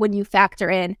it when you factor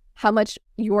in how much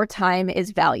your time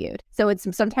is valued. So it's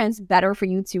sometimes better for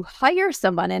you to hire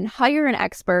someone and hire an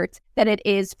expert than it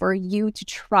is for you to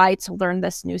try to learn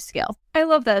this new skill. I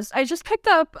love this. I just picked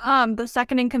up the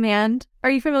second in command. Are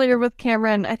you familiar with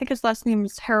Cameron? I think his last name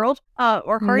is Harold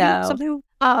or Hardy,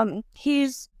 something.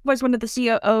 He's was one of the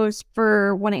COOs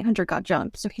for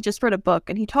 1-800-GOT-JUMP. So he just wrote a book,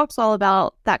 and he talks all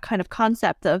about that kind of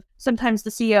concept of sometimes the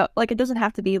CEO, like it doesn't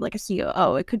have to be like a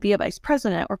COO. It could be a vice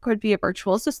president, or could be a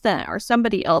virtual assistant, or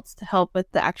somebody else to help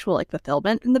with the actual like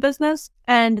fulfillment in the business.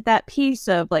 And that piece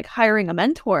of like hiring a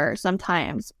mentor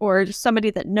sometimes, or just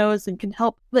somebody that knows and can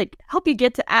help you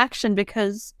get to action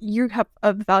because you have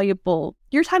a valuable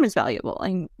your time is valuable,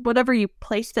 and whatever you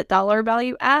placed that dollar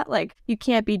value at, like, you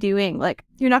can't be doing, like,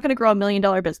 you're not going to grow $1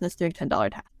 million business doing $10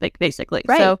 tasks, like, basically.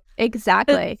 Right. So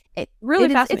exactly. really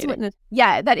fascinating.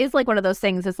 Yeah, that is like one of those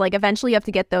things. It's like eventually you have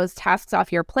to get those tasks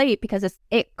off your plate because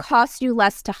it costs you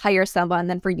less to hire someone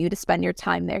than for you to spend your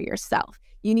time there yourself.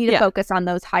 You need to focus on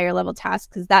those higher level tasks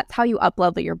because that's how you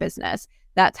up-level your business.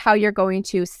 That's how you're going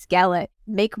to scale it,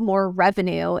 make more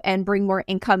revenue, and bring more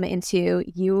income into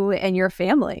you and your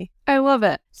family. I love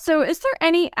it. So is there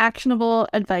any actionable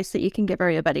advice that you can give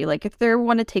everybody? Like, if they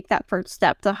want to take that first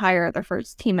step to hire their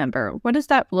first team member, what does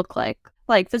that look like?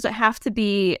 Like, does it have to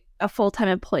be a full-time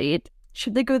employee?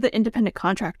 Should they go the independent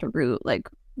contractor route? Like,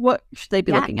 what should they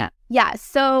be looking at? Yeah.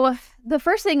 So the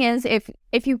first thing is if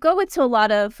you go into a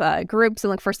lot of groups and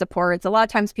look for supports, a lot of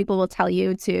times people will tell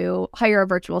you to hire a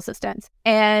virtual assistant.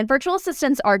 And virtual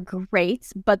assistants are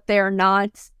great, but they're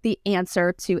not the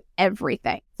answer to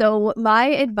everything. So my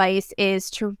advice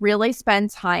is to really spend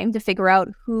time to figure out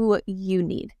who you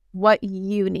need, what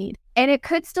you need. And it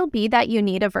could still be that you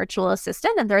need a virtual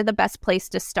assistant and they're the best place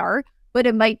to start. But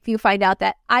it might you find out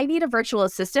that I need a virtual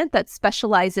assistant that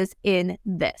specializes in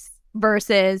this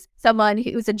versus someone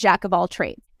who's a jack of all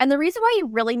trades. And the reason why you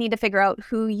really need to figure out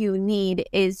who you need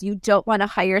is you don't want to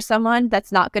hire someone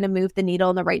that's not going to move the needle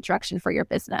in the right direction for your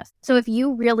business. So if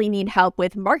you really need help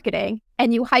with marketing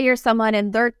and you hire someone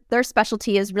and their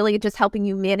specialty is really just helping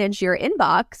you manage your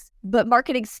inbox, but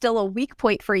marketing's still a weak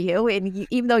point for you, and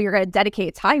even though you're going to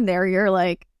dedicate time there, you're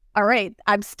like, all right,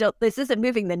 this isn't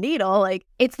moving the needle. Like,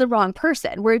 it's the wrong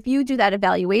person. Where if you do that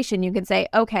evaluation, you can say,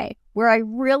 okay, where I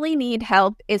really need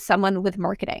help is someone with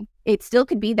marketing. It still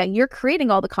could be that you're creating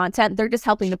all the content. They're just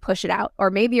helping to push it out. Or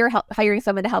maybe you're hiring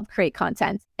someone to help create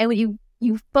content. And when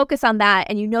you focus on that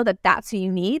and you know that that's who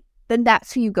you need, then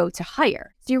that's who you go to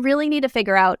hire. So you really need to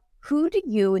figure out, who do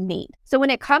you need? So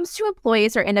when it comes to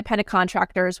employees or independent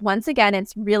contractors, once again,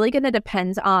 it's really going to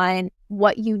depend on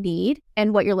what you need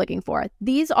and what you're looking for.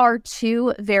 These are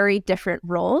two very different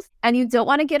roles, and you don't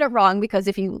want to get it wrong, because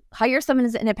if you hire someone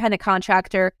as an independent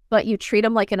contractor, but you treat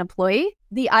them like an employee,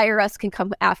 the IRS can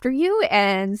come after you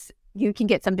and you can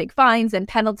get some big fines and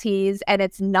penalties, and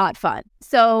it's not fun.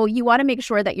 So you want to make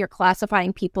sure that you're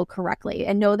classifying people correctly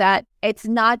and know that it's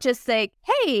not just like,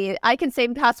 hey, I can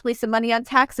save possibly some money on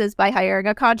taxes by hiring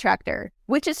a contractor,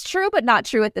 which is true, but not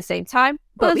true at the same time.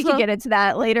 But we can get into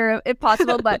that later if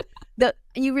possible. But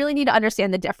you really need to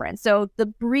understand the difference. So the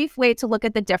brief way to look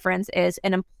at the difference is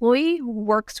an employee who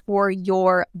works for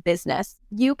your business.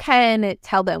 You can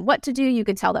tell them what to do. You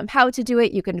can tell them how to do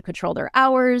it. You can control their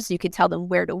hours. You can tell them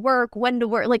where to work, when to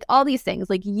work, like all these things.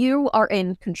 Like, you are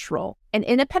in control. An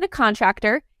independent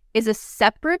contractor is a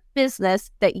separate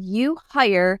business that you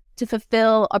hire to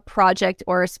fulfill a project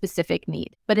or a specific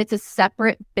need. But it's a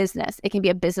separate business. It can be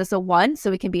a business of one,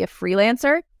 so it can be a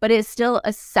freelancer, but it's still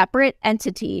a separate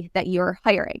entity that you're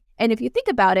hiring. And if you think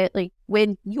about it, like,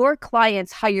 when your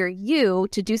clients hire you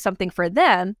to do something for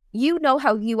them, you know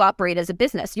how you operate as a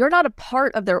business. You're not a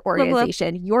part of their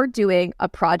organization. You're doing a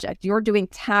project. You're doing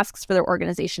tasks for their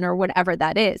organization or whatever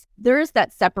that is. There's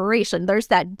that separation. There's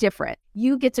that difference.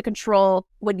 You get to control,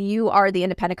 when you are the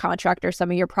independent contractor, some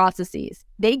of your processes.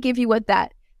 They give you what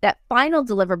that final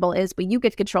deliverable is, but you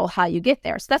get to control how you get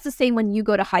there. So that's the same when you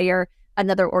go to hire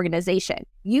another organization.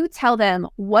 You tell them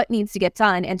what needs to get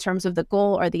done in terms of the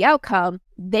goal or the outcome.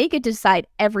 They get to decide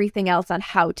everything else on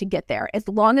how to get there. As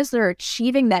long as they're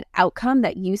achieving that outcome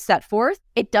that you set forth,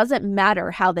 it doesn't matter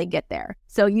how they get there.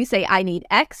 So you say, I need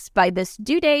X by this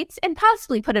due date, and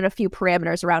possibly put in a few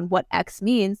parameters around what X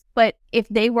means. But if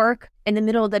they work in the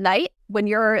middle of the night when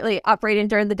you're operating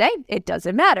during the day, it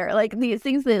doesn't matter. Like, these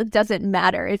things, it doesn't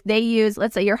matter. If they use,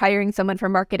 let's say you're hiring someone for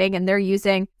marketing and they're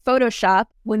using Photoshop,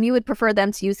 when you would prefer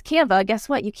them to use Canva, guess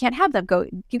what? You can't have them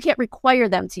you can't require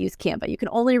them to use Canva. You can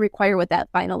only require what that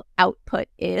final output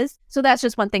is. So that's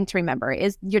just one thing to remember,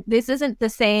 is this isn't the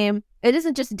same. It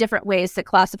isn't just different ways to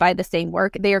classify the same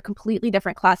work. They are completely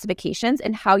different classifications,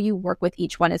 and how you work with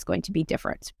each one is going to be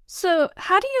different. So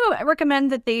how do you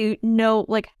recommend that they know,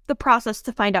 like, the process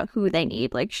to find out who they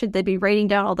need? Like, should they be writing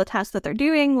down all the tasks that they're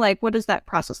doing? Like, what does that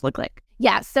process look like?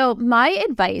 Yeah, so my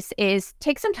advice is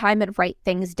take some time and write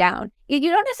things down. You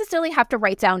don't necessarily have to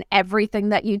write down everything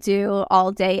that you do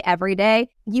all day, every day.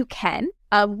 You can.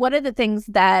 One of the things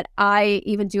that I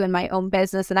even do in my own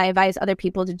business and I advise other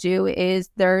people to do is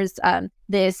there's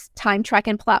this time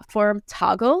tracking platform,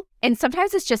 Toggle. And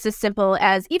sometimes it's just as simple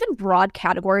as even broad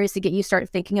categories to get you start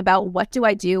thinking about, what do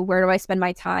I do? Where do I spend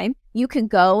my time? You can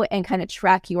go and kind of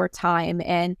track your time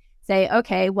and say,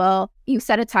 okay, well, you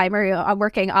set a timer. I'm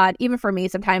working on, even for me,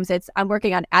 sometimes I'm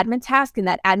working on admin task, and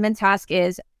that admin task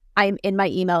is I'm in my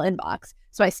email inbox.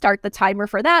 So I start the timer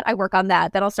for that. I work on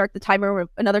that. Then I'll start the timer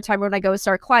another timer when I go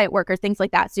start client work or things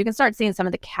like that. So you can start seeing some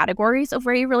of the categories of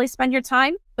where you really spend your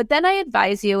time. But then I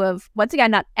advise you of, once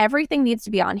again, not everything needs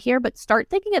to be on here, but start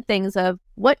thinking of things of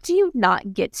what do you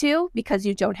not get to because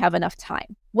you don't have enough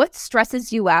time? What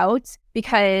stresses you out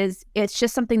because it's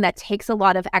just something that takes a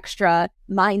lot of extra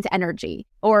mind energy,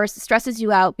 or stresses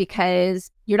you out because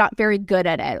you're not very good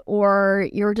at it, or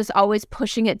you're just always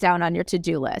pushing it down on your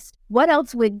to-do list? What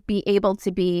else would be able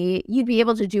to be, you'd be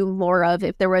able to do more of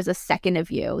if there was a second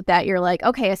of you that you're like,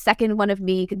 okay, a second one of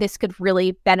me, this could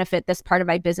really benefit this part of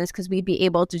my business because we'd be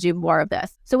able to do more of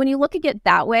this. So when you look at it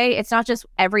that way, it's not just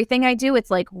everything I do,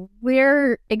 it's like,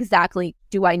 where exactly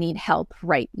do I need help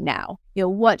right now?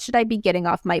 What should I be getting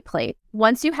off my plate?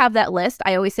 Once you have that list,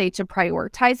 I always say to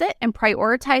prioritize it, and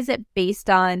prioritize it based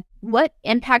on what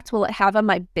impact will it have on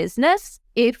my business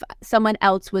if someone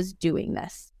else was doing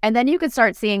this. And then you can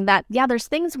start seeing that, yeah, there's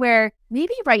things where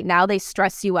maybe right now they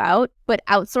stress you out, but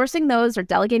outsourcing those or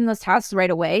delegating those tasks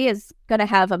right away is going to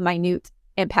have a minute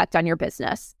impact on your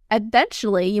business.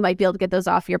 Eventually, you might be able to get those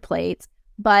off your plate,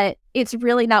 but it's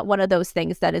really not one of those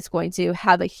things that is going to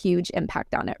have a huge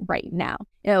impact on it right now.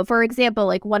 For example,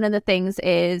 like one of the things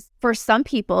is for some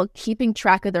people, keeping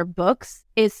track of their books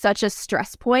is such a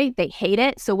stress point. They hate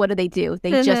it. So what do?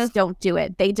 They just don't do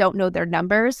it. They don't know their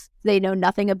numbers. They know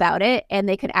nothing about it. And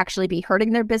they could actually be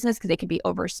hurting their business because they could be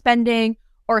overspending,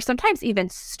 or sometimes even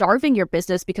starving your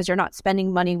business because you're not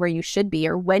spending money where you should be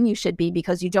or when you should be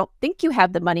because you don't think you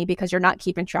have the money because you're not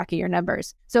keeping track of your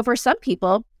numbers. So for some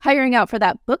people, hiring out for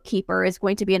that bookkeeper is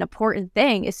going to be an important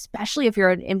thing, especially if you're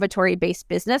an inventory-based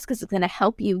business, because it's going to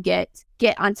help you get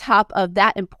on top of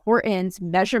that important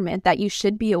measurement that you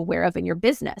should be aware of in your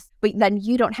business. But then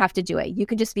you don't have to do it. You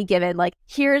can just be given like,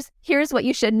 here's what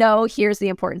you should know. Here's the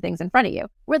important things in front of you.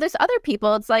 Where there's other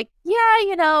people, it's like, yeah,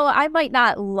 I might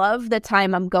not love the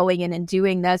time I'm going in and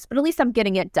doing this, but at least I'm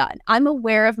getting it done. I'm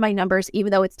aware of my numbers,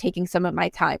 even though it's taking some of my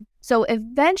time. So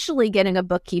eventually getting a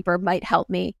bookkeeper might help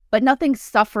me, but nothing's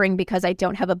suffering because I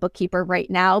don't have a bookkeeper right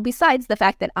now, besides the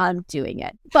fact that I'm doing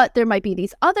it. But there might be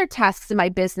these other tasks in my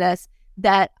business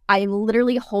that I'm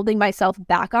literally holding myself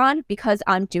back on because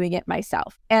I'm doing it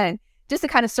myself. And just to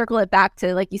kind of circle it back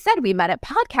to, like you said, we met at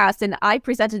podcast and I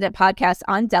presented at podcast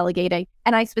on delegating.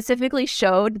 And I specifically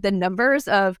showed the numbers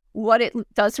of what it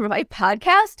does for my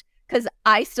podcast because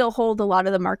I still hold a lot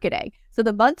of the marketing. So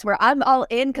the months where I'm all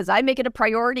in because I make it a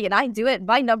priority and I do it,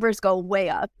 my numbers go way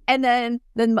up. And then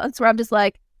the months where I'm just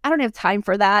like, I don't have time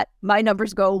for that, my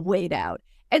numbers go way down.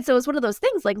 And so it's one of those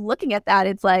things, like looking at that,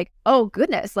 it's like, oh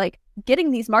goodness, like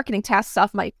getting these marketing tasks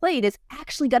off my plate is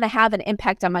actually going to have an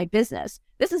impact on my business.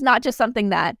 This is not just something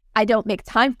that I don't make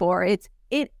time for. It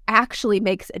actually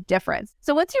makes a difference.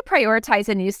 So once you prioritize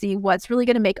and you see what's really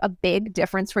going to make a big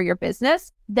difference for your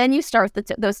business, then you start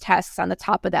those tasks on the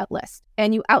top of that list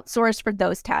and you outsource for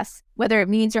those tasks. Whether it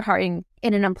means you're hiring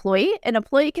in an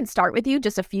employee can start with you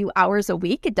just a few hours a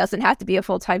week. It doesn't have to be a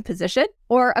full-time position,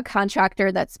 or a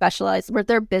contractor that specializes, where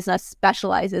their business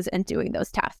specializes in doing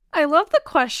those tasks. I love the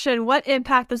question, what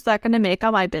impact is that going to make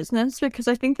on my business? Because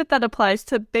I think that applies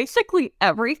to basically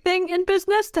everything in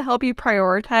business to help you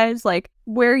prioritize like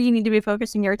where you need to be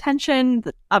focusing your attention,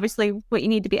 obviously what you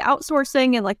need to be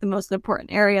outsourcing and like the most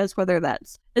important areas, whether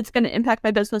that's it's going to impact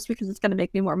my business because it's going to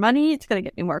make me more money, it's going to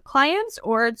get me more clients,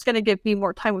 or it's going to give me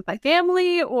more time with my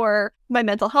family, or my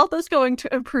mental health is going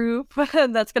to improve.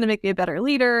 And that's going to make me a better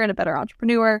leader and a better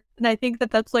entrepreneur. And I think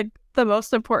that that's like the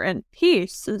most important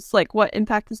piece is like, what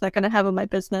impact is that going to have on my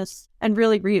business, and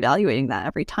really reevaluating that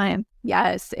every time.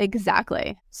 Yes,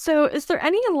 exactly. So is there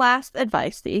any last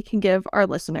advice that you can give our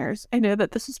listeners? I know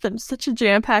that this has been such a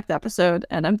jam-packed episode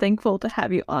and I'm thankful to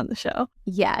have you on the show.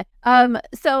 Yeah.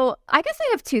 So I guess I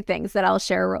have two things that I'll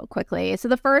share real quickly. So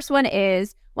the first one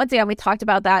is, once again, we talked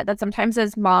about that sometimes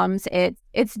as moms,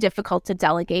 it's difficult to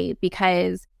delegate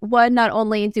because one, not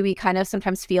only do we kind of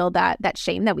sometimes feel that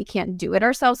shame that we can't do it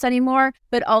ourselves anymore,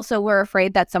 but also we're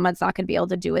afraid that someone's not going to be able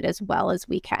to do it as well as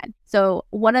we can. So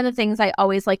one of the things I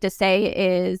always like to say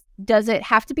is, does it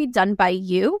have to be done by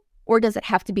you? Or does it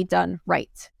have to be done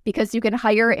right? Because you can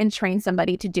hire and train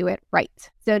somebody to do it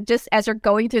right. So just as you're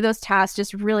going through those tasks,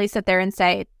 just really sit there and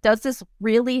say, does this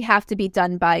really have to be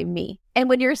done by me? And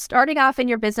when you're starting off in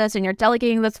your business and you're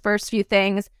delegating those first few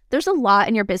things, there's a lot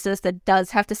in your business that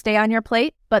does have to stay on your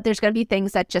plate, but there's going to be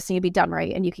things that just need to be done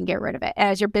right and you can get rid of it.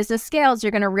 As your business scales,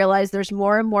 you're going to realize there's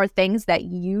more and more things that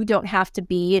you don't have to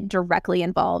be directly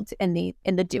involved in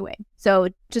the doing. So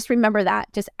just remember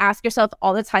that. Just ask yourself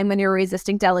all the time when you're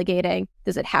resisting delegating,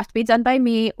 does it have to be done by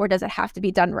me or does it have to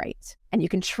be done right? and you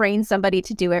can train somebody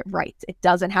to do it right. It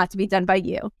doesn't have to be done by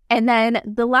you. And then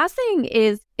the last thing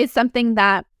is something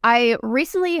that I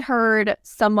recently heard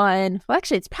someone, well,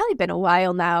 actually, it's probably been a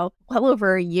while now, well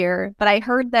over a year, but I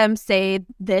heard them say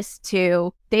this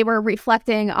too. They were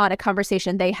reflecting on a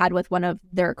conversation they had with one of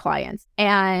their clients,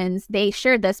 and they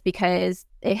shared this because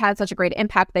it had such a great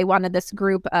impact. They wanted this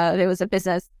group, it was a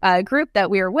business group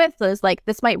that we were with, was like,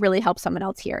 this might really help someone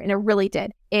else here. And it really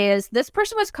did. Is this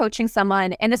person was coaching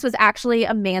someone, and this was actually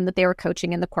a man that they were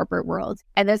coaching in the corporate world.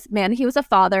 And this man, he was a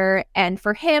father, and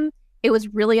for him, it was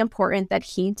really important that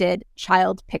he did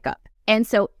child pickup. And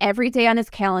so every day on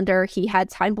his calendar, he had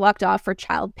time blocked off for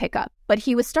child pickup. But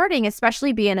he was starting,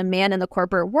 especially being a man in the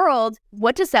corporate world,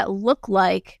 what does that look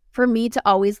like for me to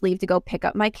always leave to go pick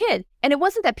up my kid? And it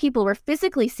wasn't that people were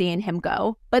physically seeing him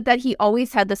go, but that he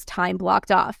always had this time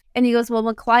blocked off. And he goes, well,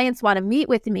 when clients want to meet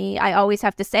with me, I always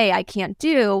have to say I can't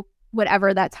do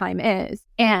whatever that time is.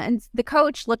 And the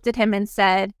coach looked at him and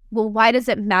said, well, why does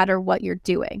it matter what you're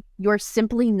doing? You're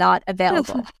simply not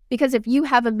available. Because if you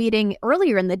have a meeting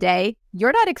earlier in the day,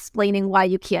 you're not explaining why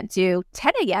you can't do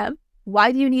 10 a.m.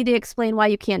 Why do you need to explain why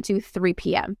you can't do 3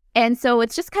 p.m.? And so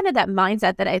it's just kind of that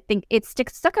mindset that I think it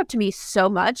stuck up to me so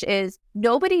much is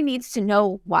nobody needs to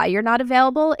know why you're not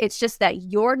available. It's just that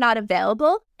you're not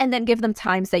available, and then give them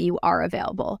times that you are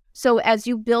available. So as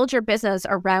you build your business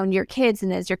around your kids,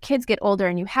 and as your kids get older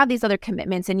and you have these other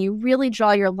commitments, and you really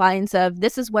draw your lines of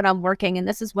this is when I'm working and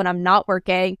this is when I'm not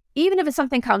working, even if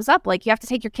something comes up, like you have to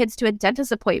take your kids to a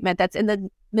dentist appointment that's in the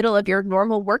middle of your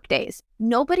normal work days.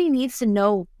 Nobody needs to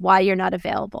know why you're not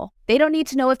available. They don't need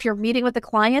to know if you're meeting with a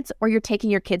client or you're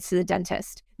taking your kids to the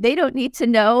dentist. They don't need to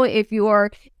know if you're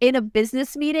in a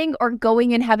business meeting or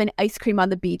going and having ice cream on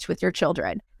the beach with your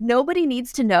children. Nobody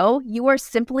needs to know. You are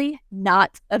simply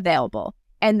not available.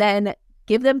 And then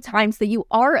give them times that you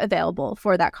are available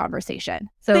for that conversation.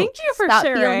 So thank you for stop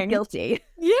sharing. Feeling guilty.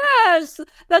 Yes,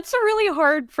 that's a really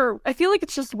hard I feel like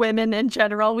it's just women in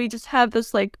general. We just have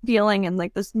this like feeling and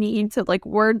like this need to like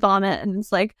word vomit, and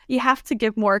it's like you have to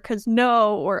give more because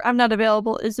no, or I'm not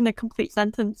available isn't a complete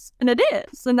sentence, and it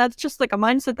is. And that's just like a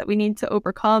mindset that we need to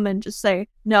overcome and just say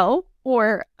no,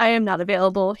 or I am not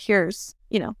available. Here's,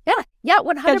 Yeah,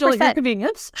 100%. Schedule your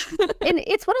convenience. And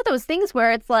it's one of those things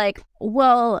where it's like,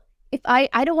 well, if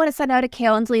I don't want to send out a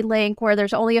Calendly link where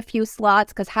there's only a few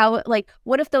slots, because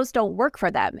what if those don't work for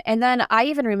them? And then I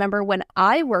even remember when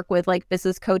I work with like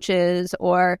business coaches,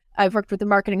 or I've worked with the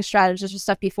marketing strategists or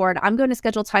stuff before, and I'm going to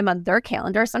schedule time on their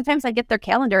calendar. Sometimes I get their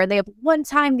calendar and they have one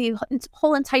time the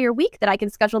whole entire week that I can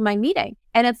schedule my meeting.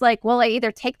 And it's like, well, I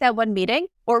either take that one meeting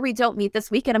or we don't meet this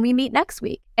weekend and we meet next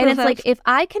week. And it's like, if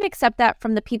I can accept that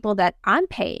from the people that I'm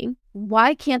paying,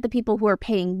 why can't the people who are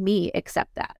paying me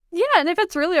accept that? Yeah, and if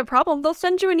it's really a problem, they'll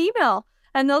send you an email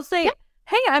and they'll say,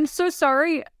 hey, I'm so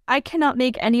sorry. I cannot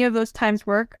make any of those times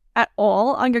work at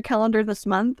all on your calendar this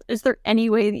month. Is there any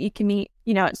way that you can meet,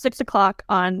 at 6:00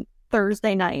 on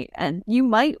Thursday night? And you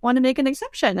might want to make an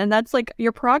exception. And that's like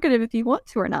your prerogative if you want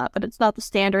to or not, but it's not the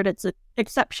standard. It's an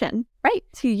exception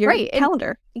to your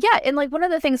calendar. And like one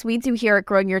of the things we do here at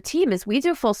Growing Your Team is we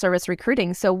do full service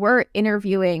recruiting. So we're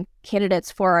interviewing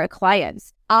candidates for our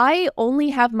clients. I only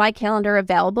have my calendar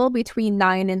available between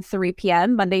 9 and 3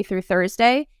 p.m. Monday through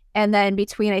Thursday. And then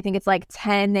between, I think it's like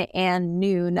 10 and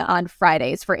noon on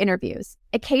Fridays for interviews.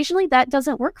 Occasionally that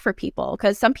doesn't work for people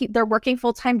because some people, they're working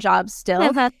full-time jobs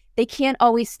still. They can't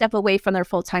always step away from their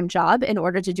full-time job in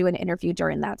order to do an interview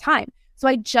during that time. So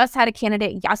I just had a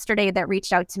candidate yesterday that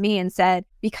reached out to me and said,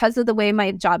 because of the way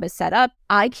my job is set up,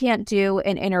 I can't do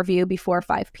an interview before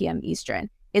 5 p.m. Eastern.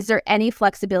 Is there any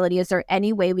flexibility? Is there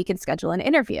any way we can schedule an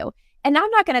interview? And I'm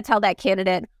not going to tell that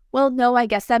candidate, well, no, I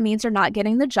guess that means you're not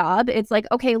getting the job. It's like,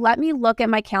 okay, let me look at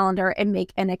my calendar and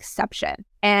make an exception.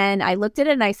 And I looked at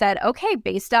it and I said, okay,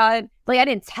 based on, like, I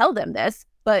didn't tell them this,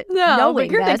 but knowing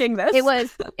but you're thinking this.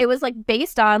 it was like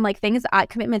based on like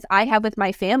commitments I have with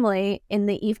my family in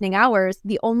the evening hours.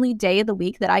 The only day of the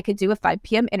week that I could do a 5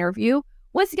 p.m. interview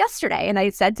was yesterday. And I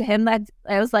said to him that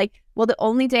I was like, well, the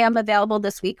only day I'm available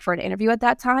this week for an interview at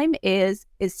that time is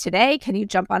today. Can you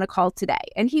jump on a call today?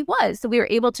 And he was. So we were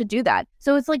able to do that.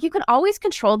 So it's like you can always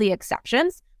control the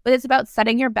exceptions, but it's about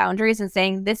setting your boundaries and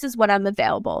saying, this is what I'm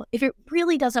available. If it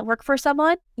really doesn't work for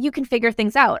someone, you can figure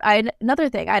things out. Another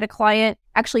thing, I had a client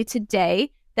actually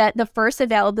today that the first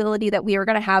availability that we were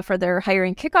going to have for their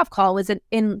hiring kickoff call was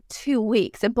in 2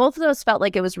 weeks. And both of those felt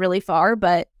like it was really far,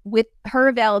 but with her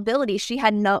availability, she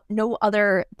had no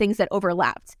other things that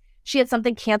overlapped. She had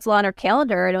something cancel on her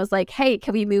calendar and it was like, hey,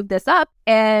 can we move this up?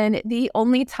 And the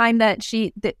only time that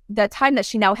the time that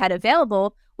she now had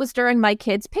available was during my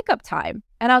kids' pickup time.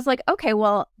 And I was like, okay,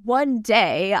 well, one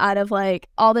day out of like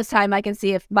all this time, I can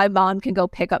see if my mom can go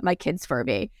pick up my kids for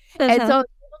me. And so I was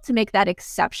able to make that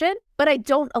exception, but I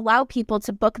don't allow people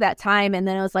to book that time. And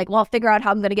then I was like, well, I'll figure out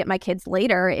how I'm going to get my kids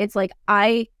later. It's like,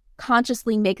 I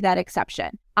consciously make that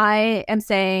exception. I am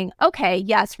saying, okay,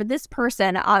 yes, for this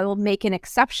person, I will make an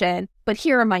exception, but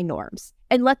here are my norms,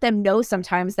 and let them know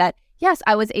sometimes that, yes,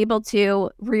 I was able to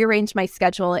rearrange my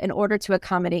schedule in order to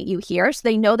accommodate you here. So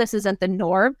they know this isn't the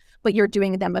norm, but you're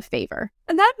doing them a favor.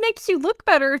 And that makes you look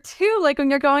better too. Like when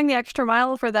you're going the extra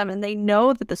mile for them and they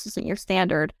know that this isn't your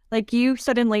standard, like you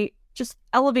suddenly just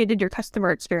elevated your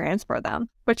customer experience for them,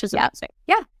 which is amazing.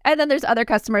 Yeah. And then there's other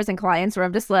customers and clients where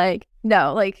I'm just like,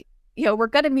 no, like, we're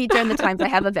going to meet during the times I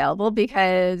have available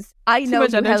because I know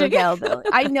you have availability.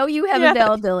 I know you have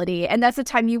availability, and that's the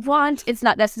time you want. It's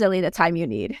not necessarily the time you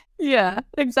need. Yeah,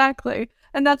 exactly.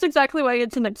 And that's exactly why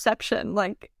it's an exception.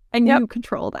 Like, and you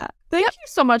control that. Thank you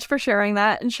so much for sharing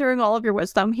that and sharing all of your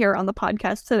wisdom here on the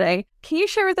podcast today. Can you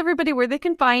share with everybody where they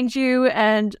can find you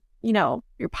and,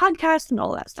 your podcast and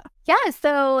all that stuff? Yeah,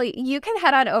 so you can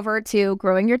head on over to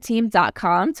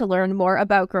growingyourteam.com to learn more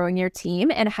about growing your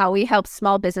team and how we help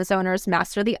small business owners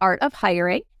master the art of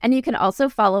hiring. And you can also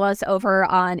follow us over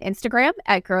on Instagram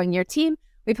at Growing Your Team.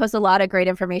 We post a lot of great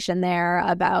information there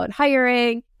about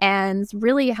hiring and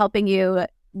really helping you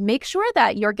make sure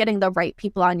that you're getting the right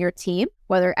people on your team,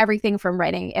 whether everything from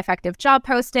writing effective job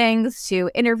postings to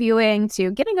interviewing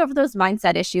to getting over those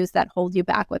mindset issues that hold you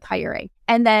back with hiring.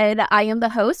 And then I am the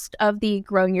host of the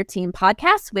Growing Your Team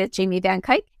podcast with Jamie Van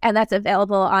Cuyk, and that's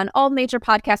available on all major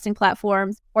podcasting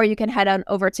platforms, or you can head on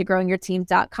over to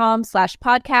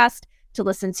growingyourteam.com/podcast to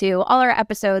listen to all our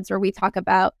episodes where we talk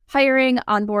about hiring,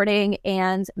 onboarding,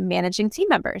 and managing team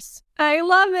members. I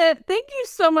love it. Thank you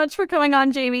so much for coming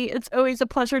on, Jamie. It's always a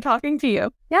pleasure talking to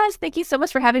you. Yes, thank you so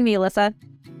much for having me, Alyssa.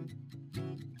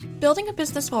 Building a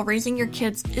business while raising your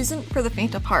kids isn't for the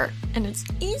faint of heart, and it's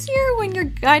easier when you're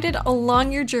guided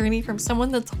along your journey from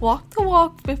someone that's walked the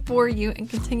walk before you and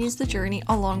continues the journey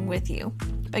along with you.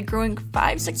 By growing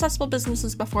 5 successful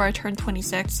businesses before I turned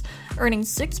 26, earning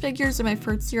 6 figures in my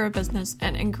first year of business,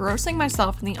 and engrossing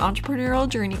myself in the entrepreneurial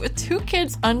journey with 2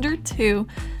 kids under 2,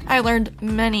 I learned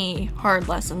many hard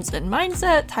lessons in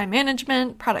mindset, time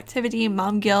management, productivity,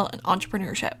 mom guilt, and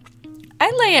entrepreneurship.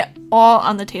 I lay it all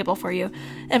on the table for you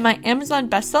in my Amazon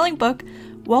best-selling book,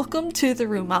 Welcome to the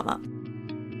Room Mama.